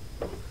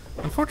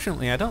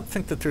 Unfortunately, I don't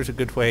think that there's a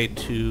good way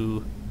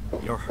to...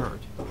 You're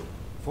hurt.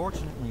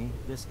 Fortunately,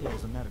 this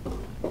is a medical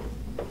clinic.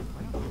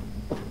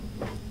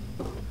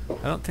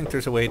 I don't think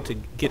there's a way to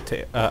get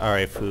to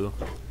Arifu.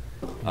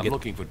 I'm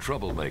looking for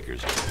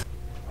troublemakers.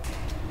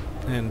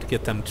 And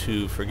get them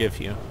to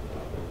forgive you.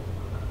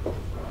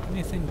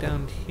 Anything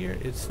down here?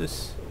 Is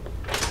this...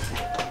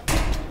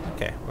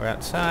 Okay, we're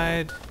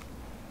outside.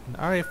 And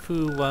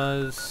Arifu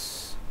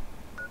was...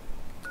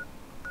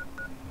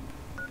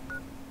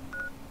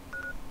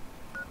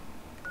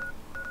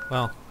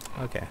 Well,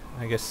 okay,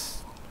 I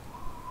guess...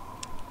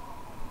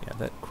 Yeah,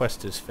 that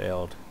quest has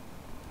failed.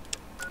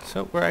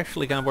 So we're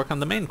actually going to work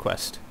on the main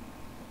quest.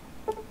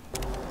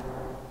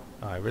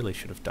 Oh, I really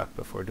should have ducked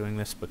before doing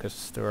this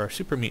because there are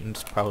super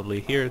mutants probably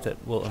here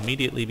that will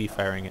immediately be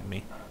firing at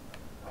me.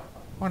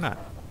 Or not.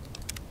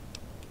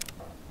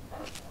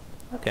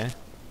 Okay.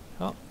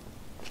 Well,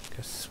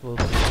 guess we'll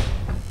just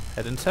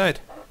head inside.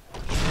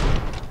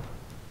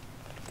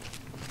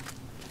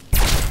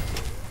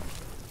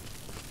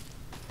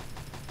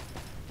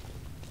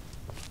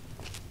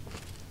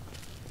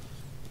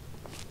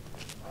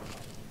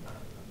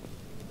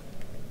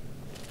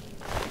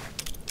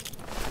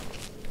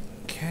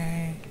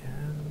 Okay,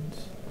 and...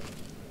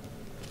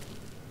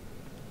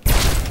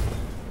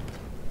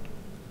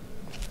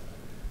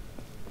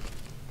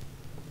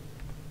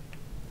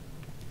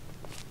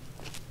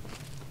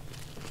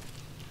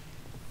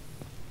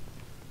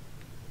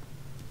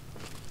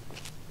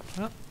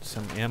 Well,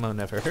 some ammo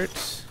never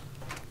hurts.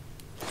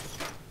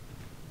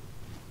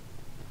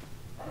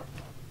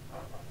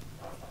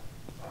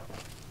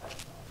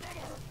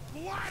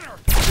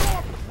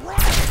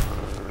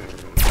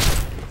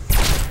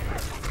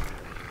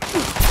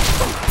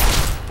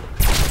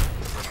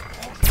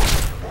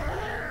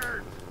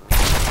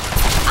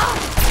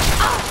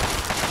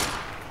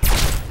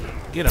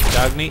 Get him,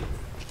 dog meat.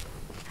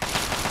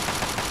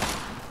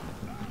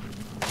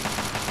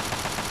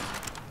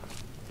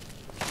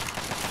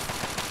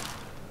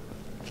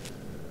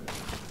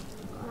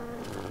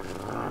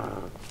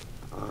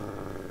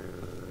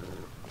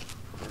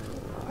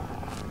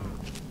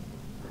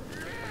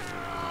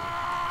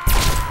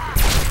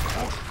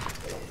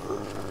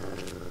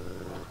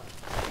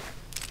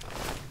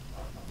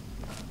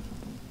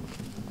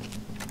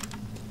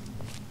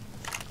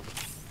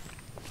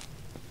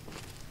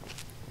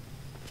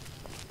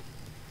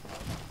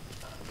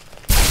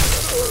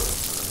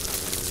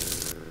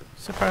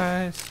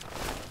 Surprise!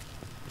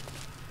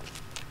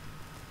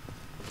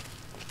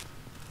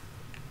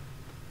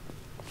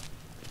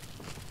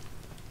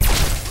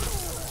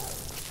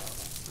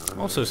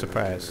 Also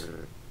surprise.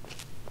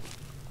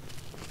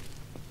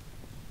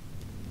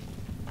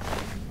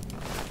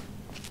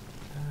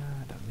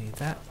 Don't need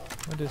that.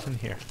 What is in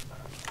here?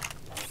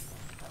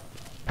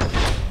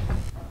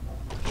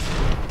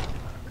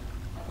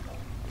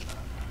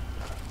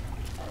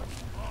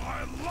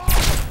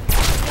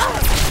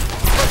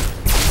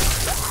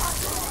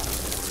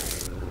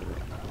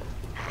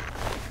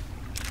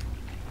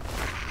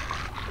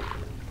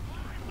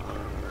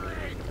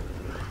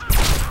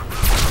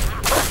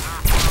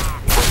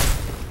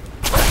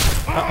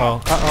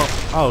 Uh-oh,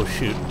 uh-oh, oh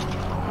shoot.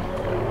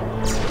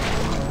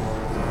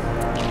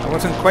 I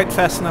wasn't quite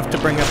fast enough to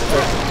bring up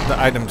the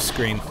item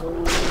screen.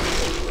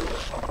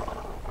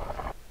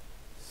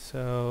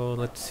 So,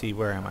 let's see,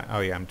 where am I? Oh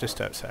yeah, I'm just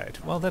outside.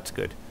 Well, that's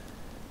good.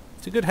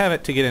 It's a good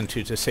habit to get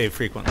into to save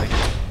frequently.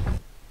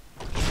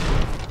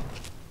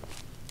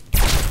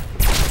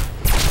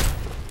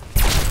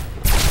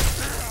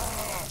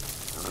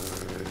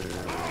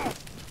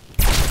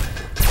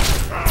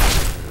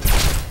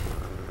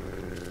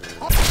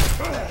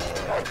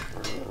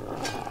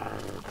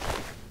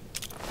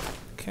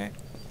 Okay.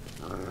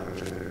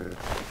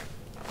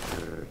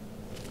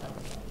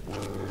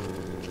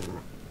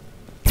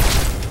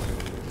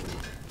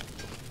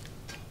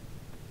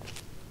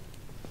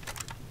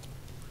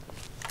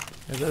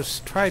 Now, those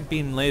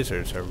tri-beam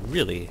lasers are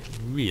really,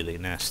 really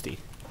nasty.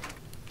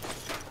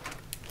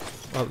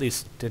 Well, at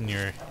least in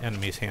your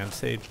enemy's hands.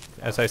 They,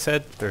 as I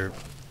said, they're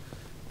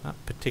not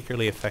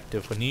particularly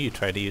effective when you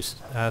try to use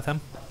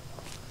them.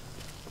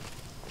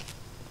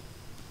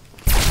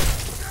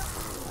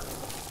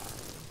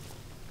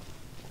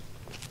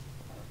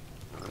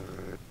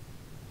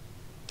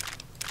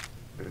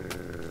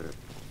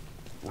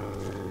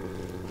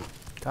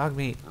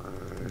 Dogmeat,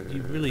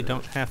 you really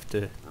don't have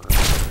to...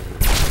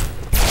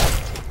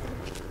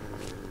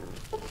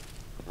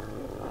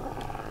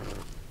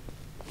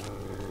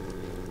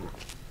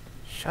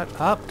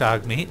 Shut up,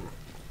 Dogmeat.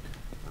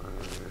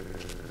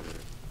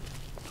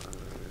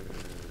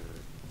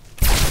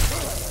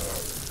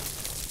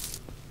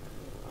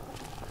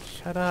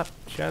 Shut up,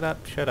 shut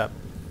up, shut up.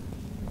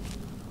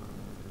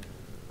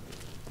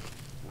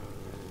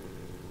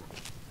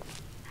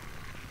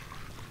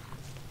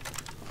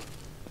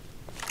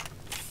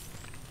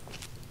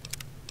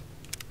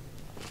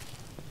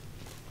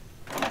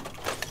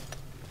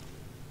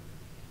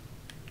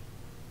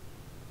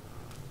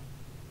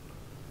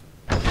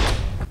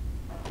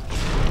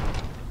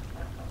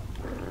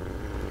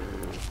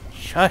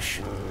 Shush.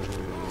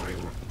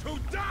 To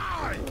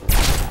die!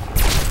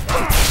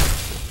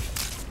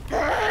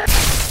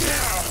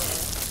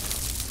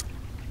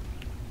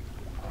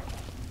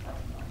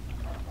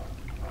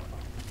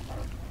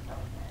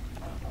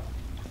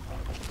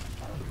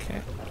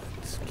 Okay,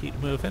 let's keep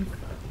moving.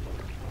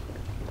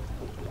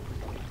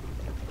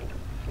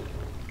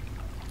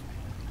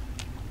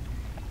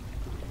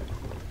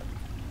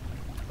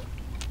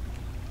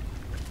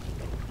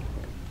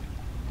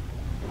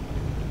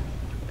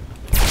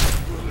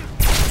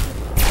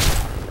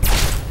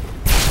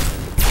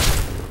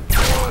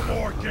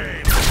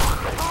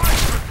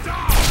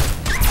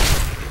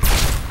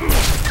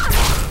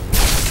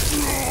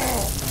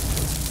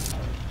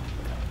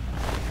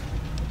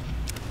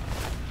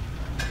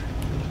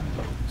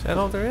 Is that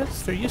all there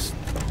is? There used...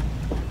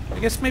 I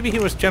guess maybe he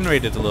was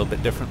generated a little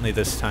bit differently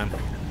this time.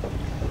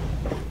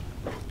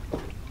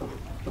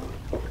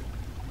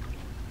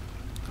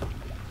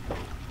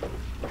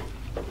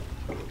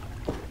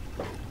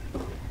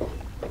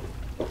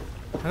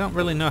 I don't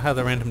really know how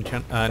the random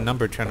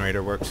number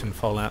generator works in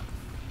Fallout.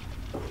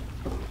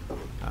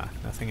 Ah,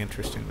 nothing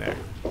interesting there.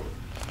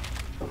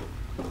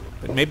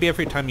 But maybe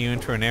every time you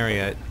enter an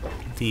area,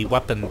 the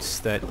weapons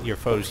that your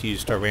foes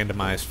used are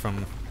randomized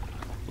from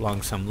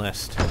along some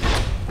list.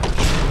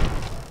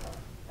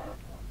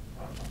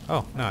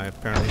 Oh, no, I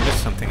apparently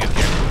missed something in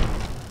here.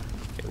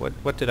 Okay,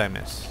 what did I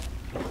miss?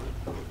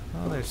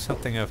 Well, there's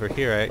something over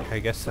here I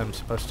guess I'm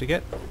supposed to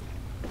get.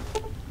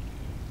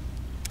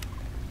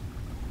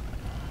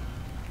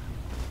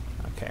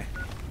 Okay,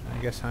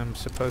 I guess I'm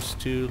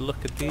supposed to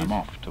look at these. I'm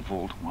off to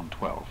Vault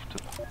 112,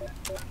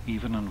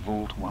 even in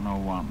Vault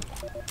 101.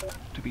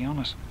 To be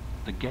honest,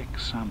 the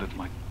Gex sounded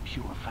like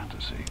pure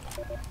fantasy.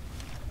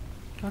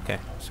 Okay,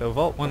 so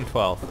Vault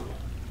 112.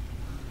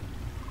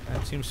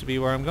 That seems to be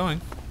where I'm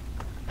going.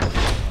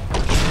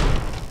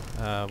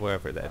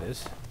 Wherever that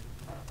is.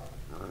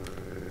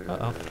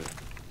 Uh-oh.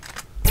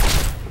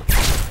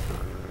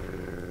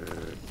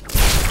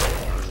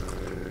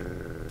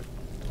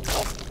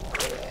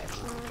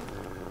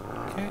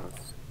 Okay,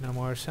 no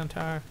more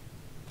centaur.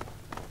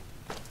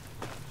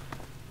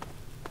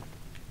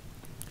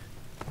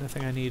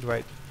 Nothing I need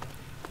right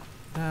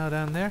now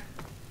down there.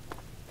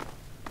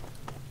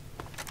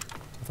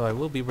 Although I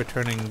will be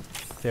returning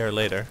there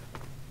later.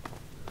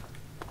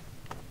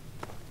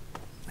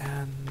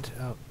 And,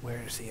 oh,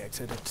 where's the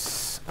exit?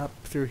 It's up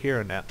through here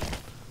and that.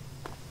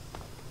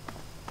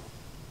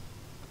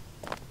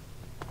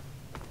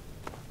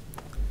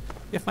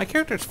 If my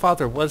character's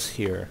father was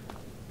here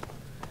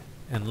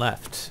and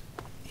left,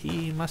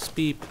 he must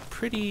be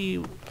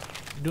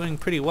doing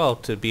pretty well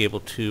to be able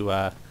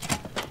to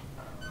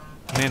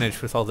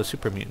manage with all the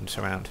super mutants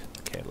around.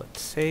 Okay,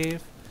 let's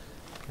save.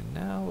 And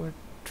now we're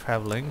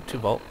traveling to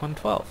Vault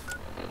 112.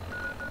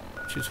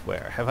 Which is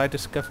where? Have I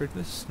discovered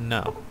this?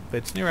 No. But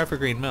it's near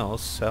Evergreen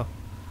Mills, so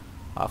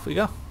off we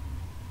go.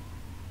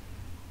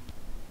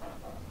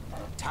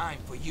 Time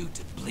for you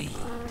to bleed.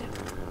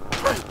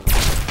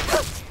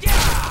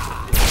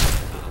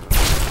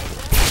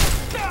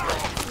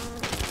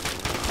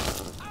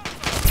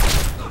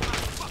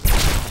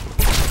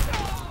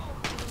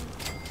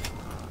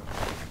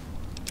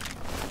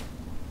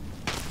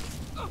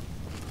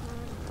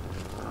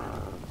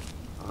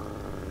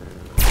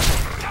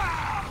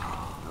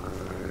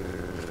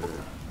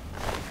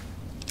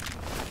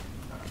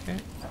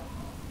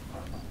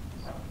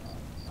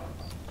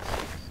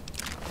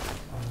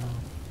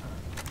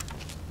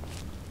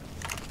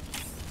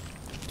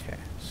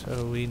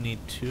 So we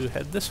need to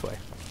head this way.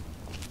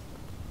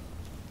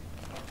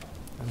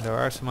 And there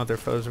are some other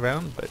foes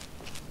around, but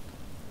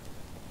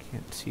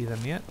can't see them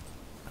yet.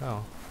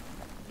 Oh.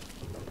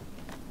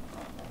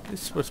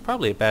 This was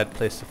probably a bad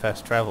place to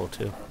fast travel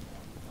to.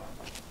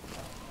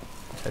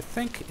 I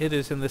think it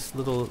is in this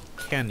little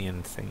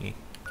canyon thingy.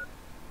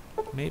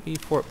 Maybe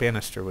Fort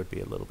Bannister would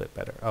be a little bit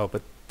better. Oh,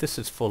 but this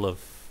is full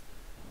of...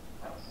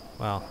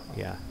 well,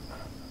 yeah.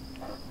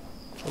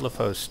 Full of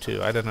foes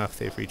too. I don't know if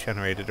they've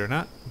regenerated or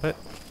not, but...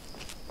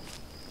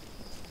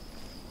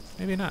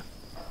 maybe not.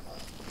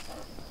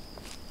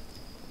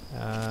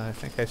 I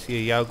think I see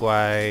a Yao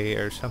Guai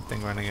or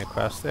something running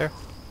across there.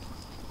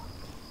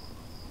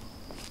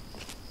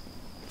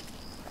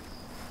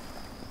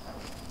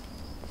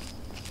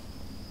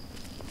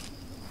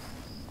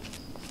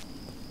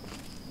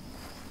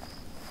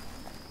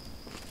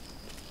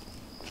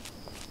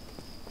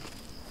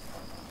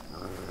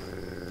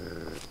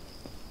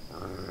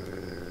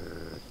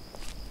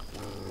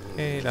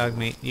 Okay,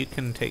 Dogmeat, you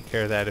can take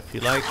care of that if you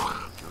like.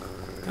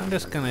 I'm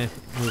just gonna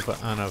move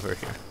on over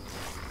here.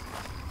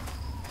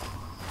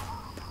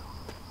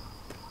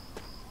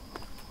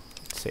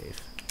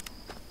 Save.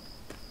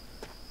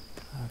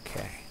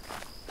 Okay.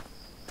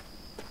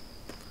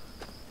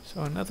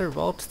 So another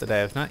vault that I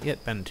have not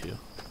yet been to.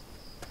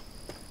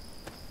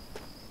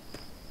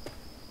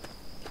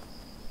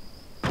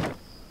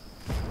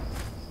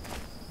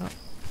 Oh.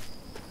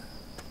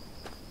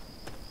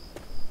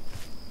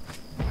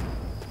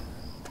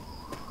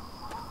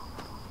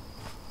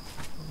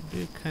 I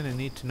do kind of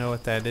need to know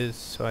what that is,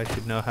 so I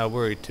should know how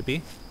worried to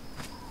be.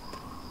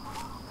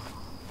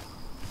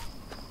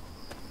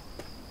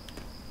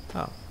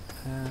 Oh,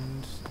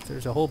 and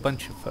there's a whole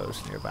bunch of foes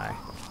nearby.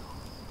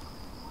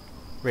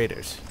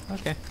 Raiders.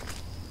 Okay.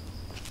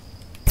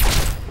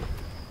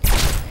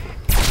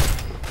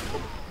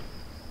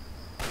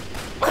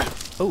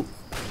 Oh!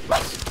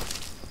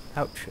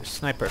 Ouch, a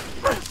sniper.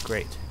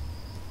 Great.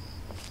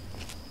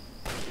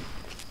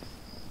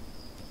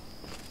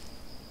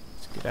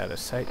 Let's get out of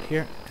sight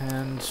here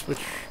and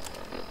switch.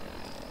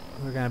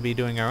 We're going to be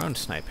doing our own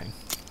sniping.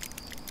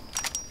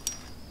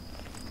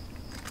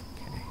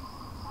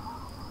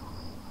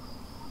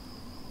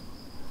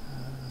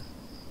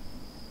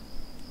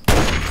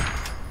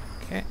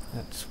 Okay,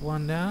 that's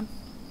one down.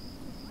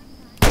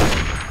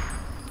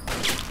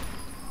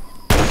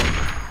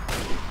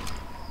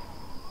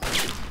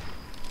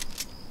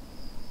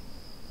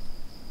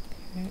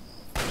 Okay.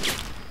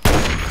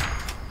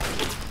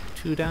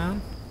 Two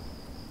down.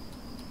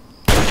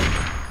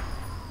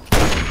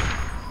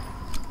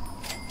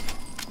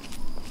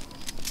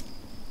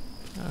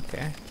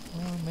 Okay,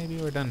 well maybe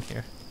we're done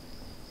here.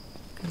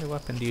 What kind of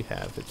weapon do you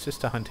have? It's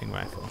just a hunting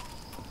rifle.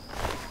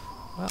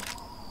 Well...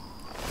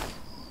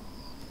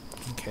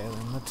 okay,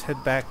 then let's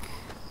head back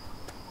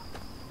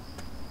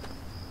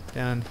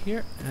down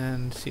here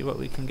and see what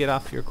we can get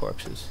off your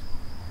corpses.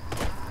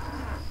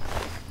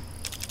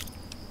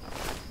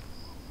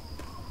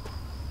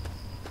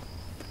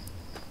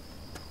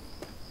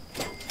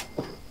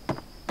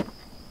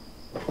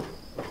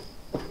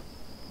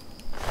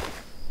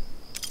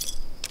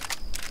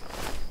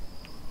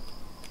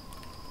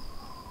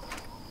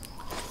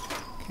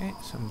 Okay,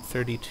 some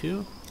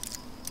 32.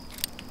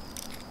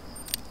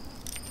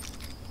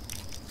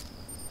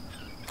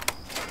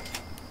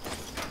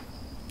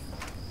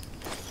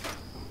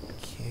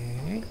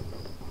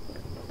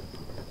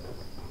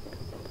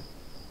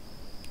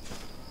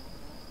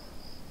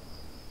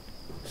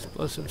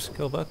 Explosive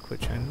skill book,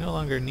 which I no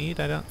longer need,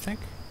 I don't think.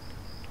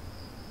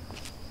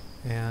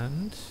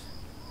 And...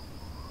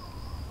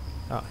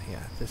 oh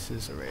yeah, this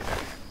is a raider.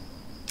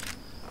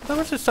 That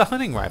was just a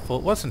hunting rifle,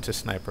 it wasn't a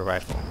sniper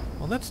rifle.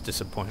 Well, that's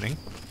disappointing.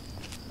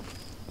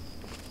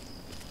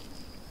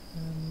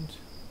 And...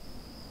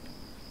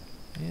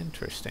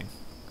 interesting.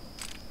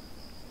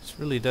 This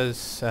really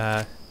does,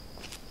 guess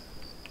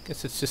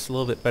it's just a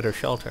little bit better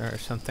shelter or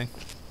something.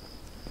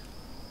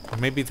 Or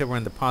maybe they were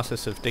in the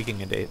process of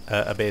digging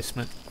a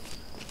basement.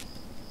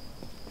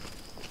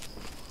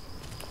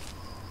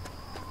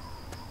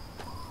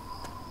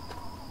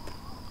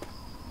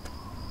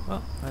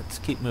 Well, let's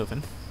keep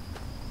moving.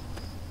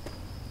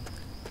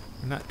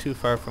 We're not too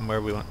far from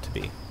where we want to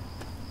be.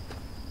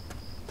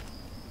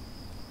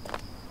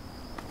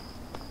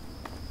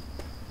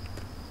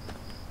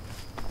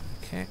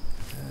 Okay,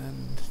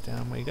 and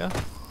down we go.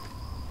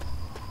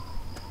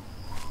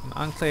 An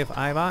Enclave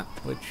Eyebot,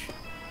 which...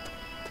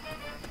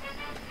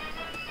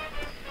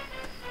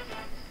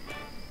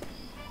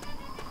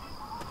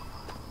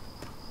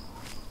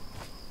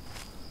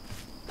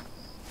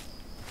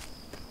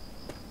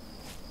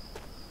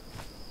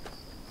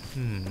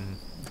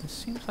 this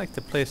seems like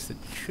the place that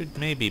should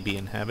maybe be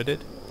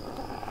inhabited.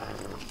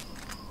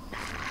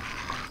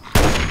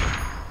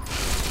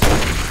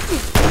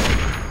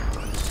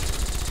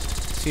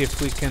 See if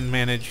we can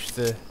manage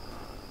the...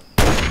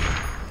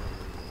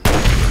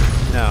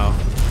 no,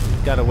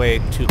 got away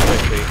too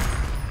quickly.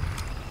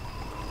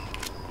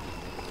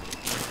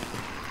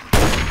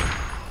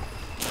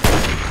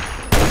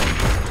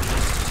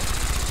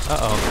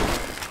 Uh-oh.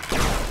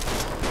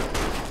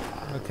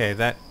 Okay,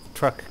 that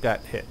truck got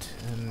hit,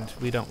 and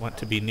we don't want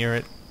to be near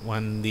it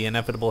when the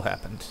inevitable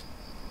happens.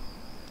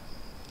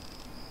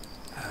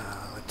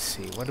 Let's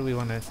see, what do we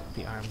want to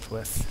be armed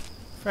with?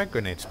 Frag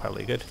grenade's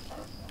probably good.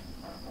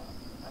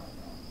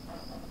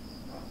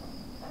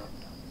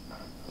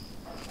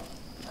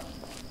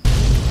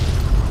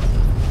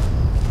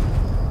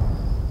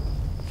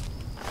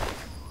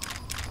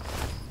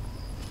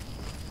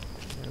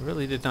 I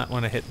really did not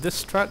want to hit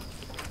this truck,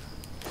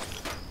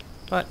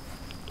 but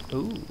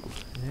ooh,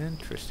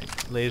 interesting.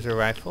 Laser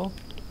rifle,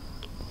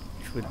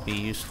 which would be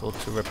useful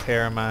to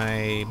repair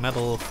my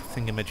metal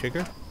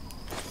thingamajigger.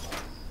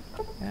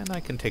 And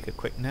I can take a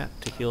quick nap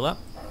to heal up.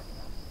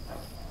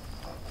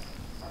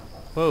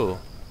 Whoa.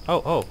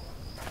 Oh.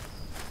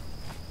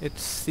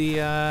 It's the,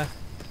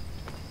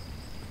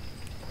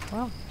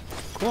 well,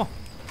 cool.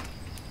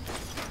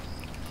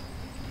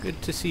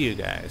 Good to see you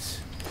guys.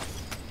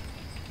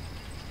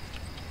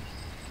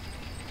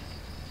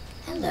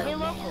 Hello, hey,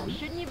 local,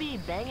 shouldn't you be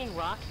banging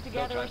rocks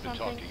together or something?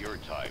 No time to talk to your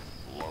type,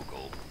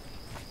 local.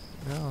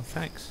 Oh,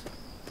 thanks.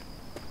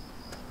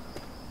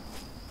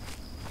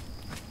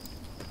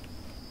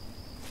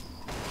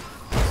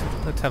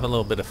 Let's have a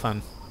little bit of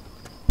fun.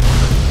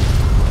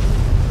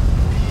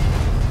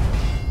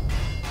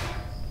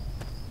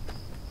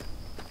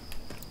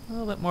 A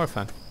little bit more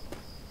fun.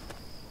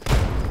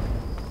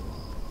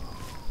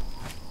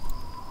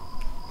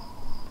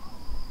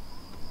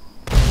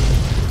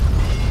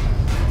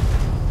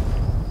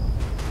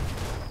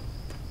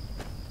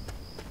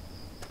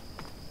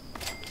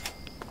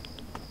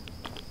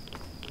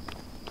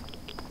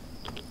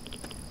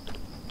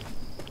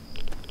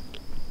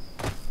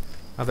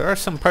 Now, there are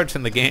some parts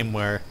in the game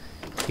where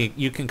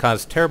you can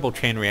cause terrible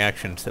chain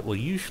reactions that will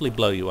usually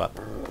blow you up.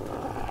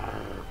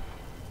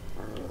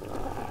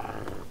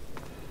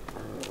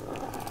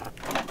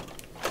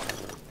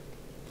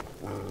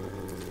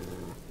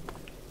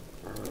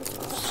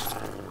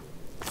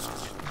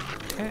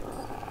 Okay.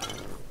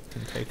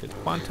 Can take a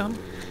quantum.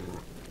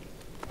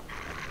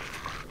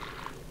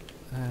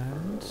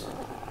 And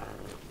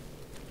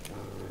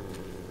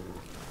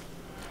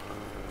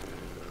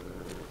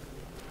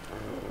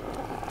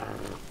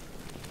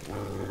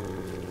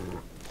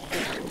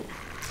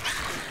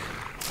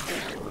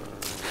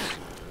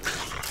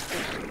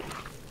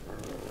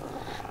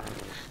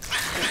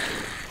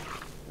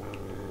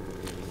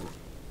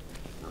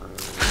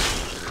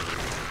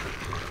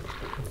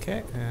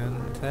okay,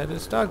 and that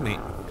is dog meat.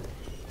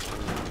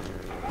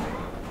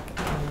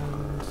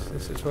 And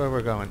this is where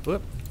we're going.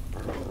 Whoop.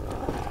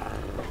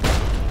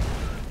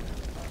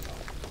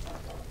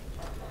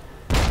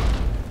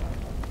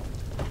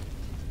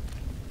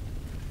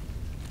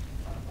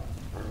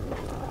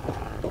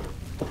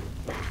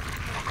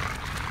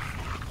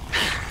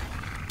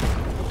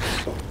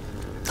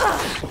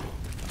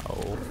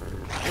 Oh.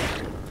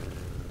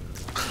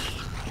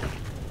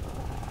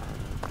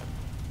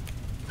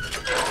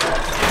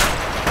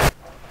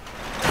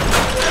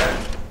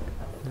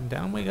 And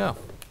down we go.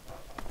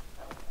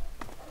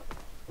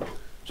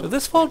 So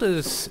this vault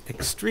is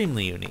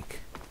extremely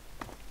unique.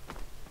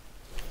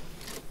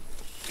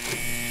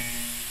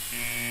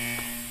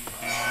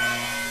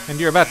 And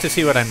you're about to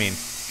see what I mean.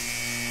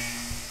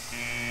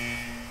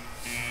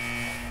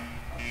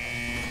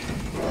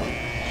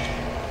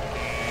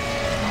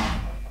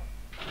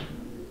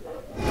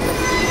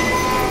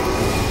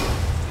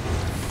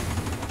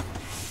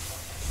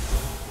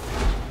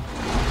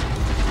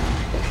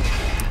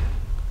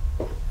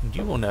 And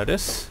you will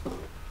notice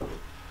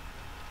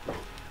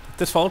that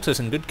this vault is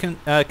in good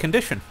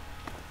condition.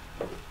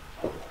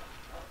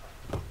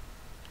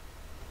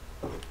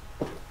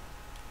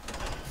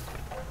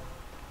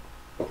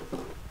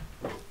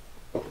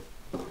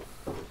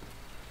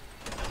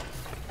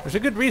 There's a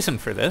good reason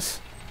for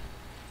this.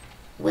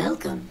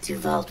 Welcome to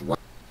Vault 1.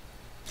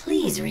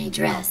 Please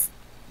redress.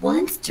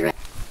 Once dressed,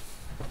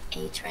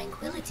 a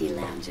tranquility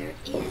lounger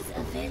is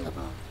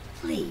available.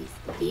 Please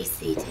be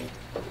seated.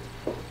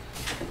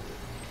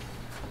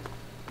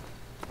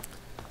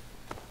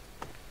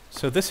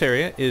 So this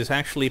area is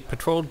actually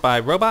patrolled by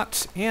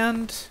robots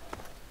and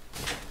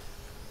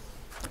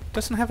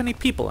doesn't have any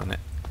people in it.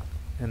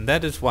 And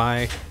that is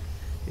why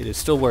it is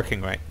still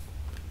working right.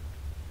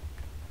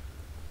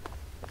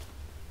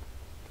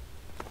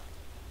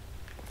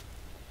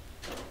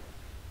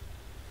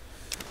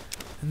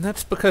 And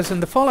that's because in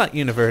the Fallout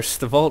universe,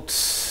 the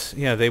vaults,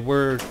 yeah, they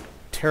were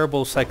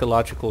terrible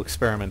psychological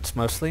experiments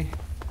mostly.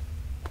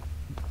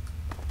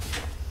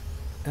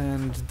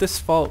 And this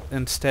vault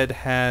instead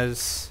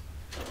has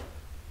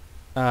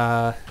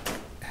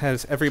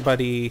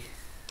everybody,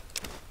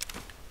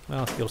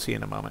 well, you'll see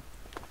in a moment.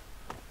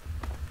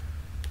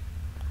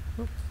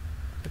 Oops.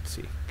 Let's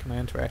see, can I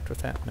interact with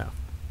that? No.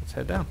 Let's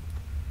head down.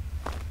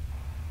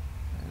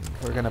 And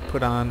we're going to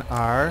put on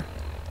our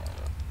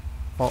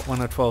Vault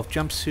 112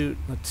 jumpsuit.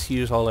 Let's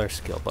use all our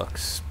skill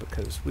books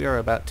because we are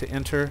about to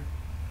enter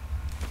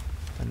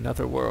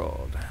another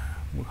world.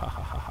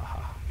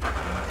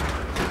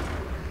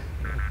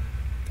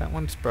 That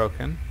one's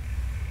broken.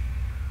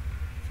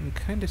 You can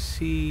kind of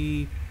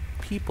see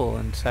people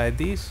inside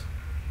these.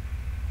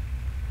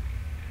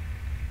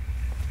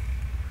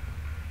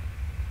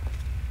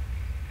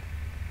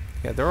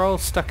 Yeah, they're all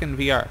stuck in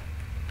VR.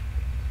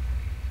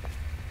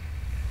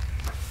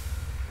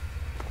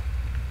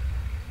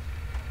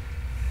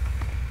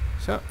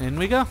 So, in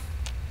we go.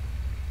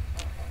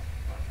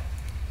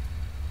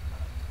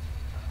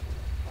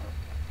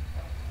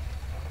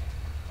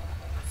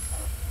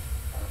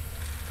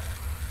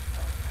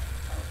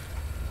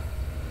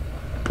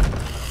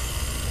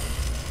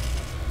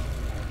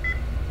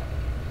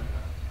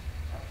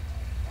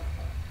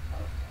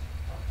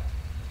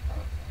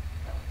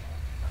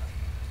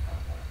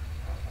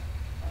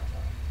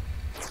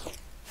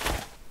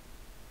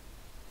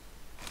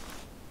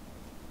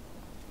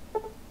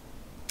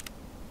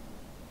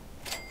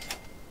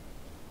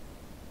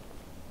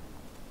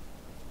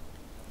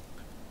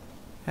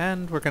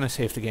 And we're going to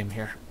save the game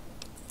here.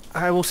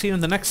 I will see you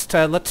in the next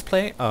Let's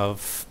Play of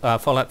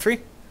Fallout 3.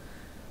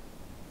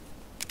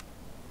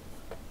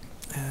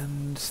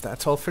 And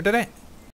that's all for today.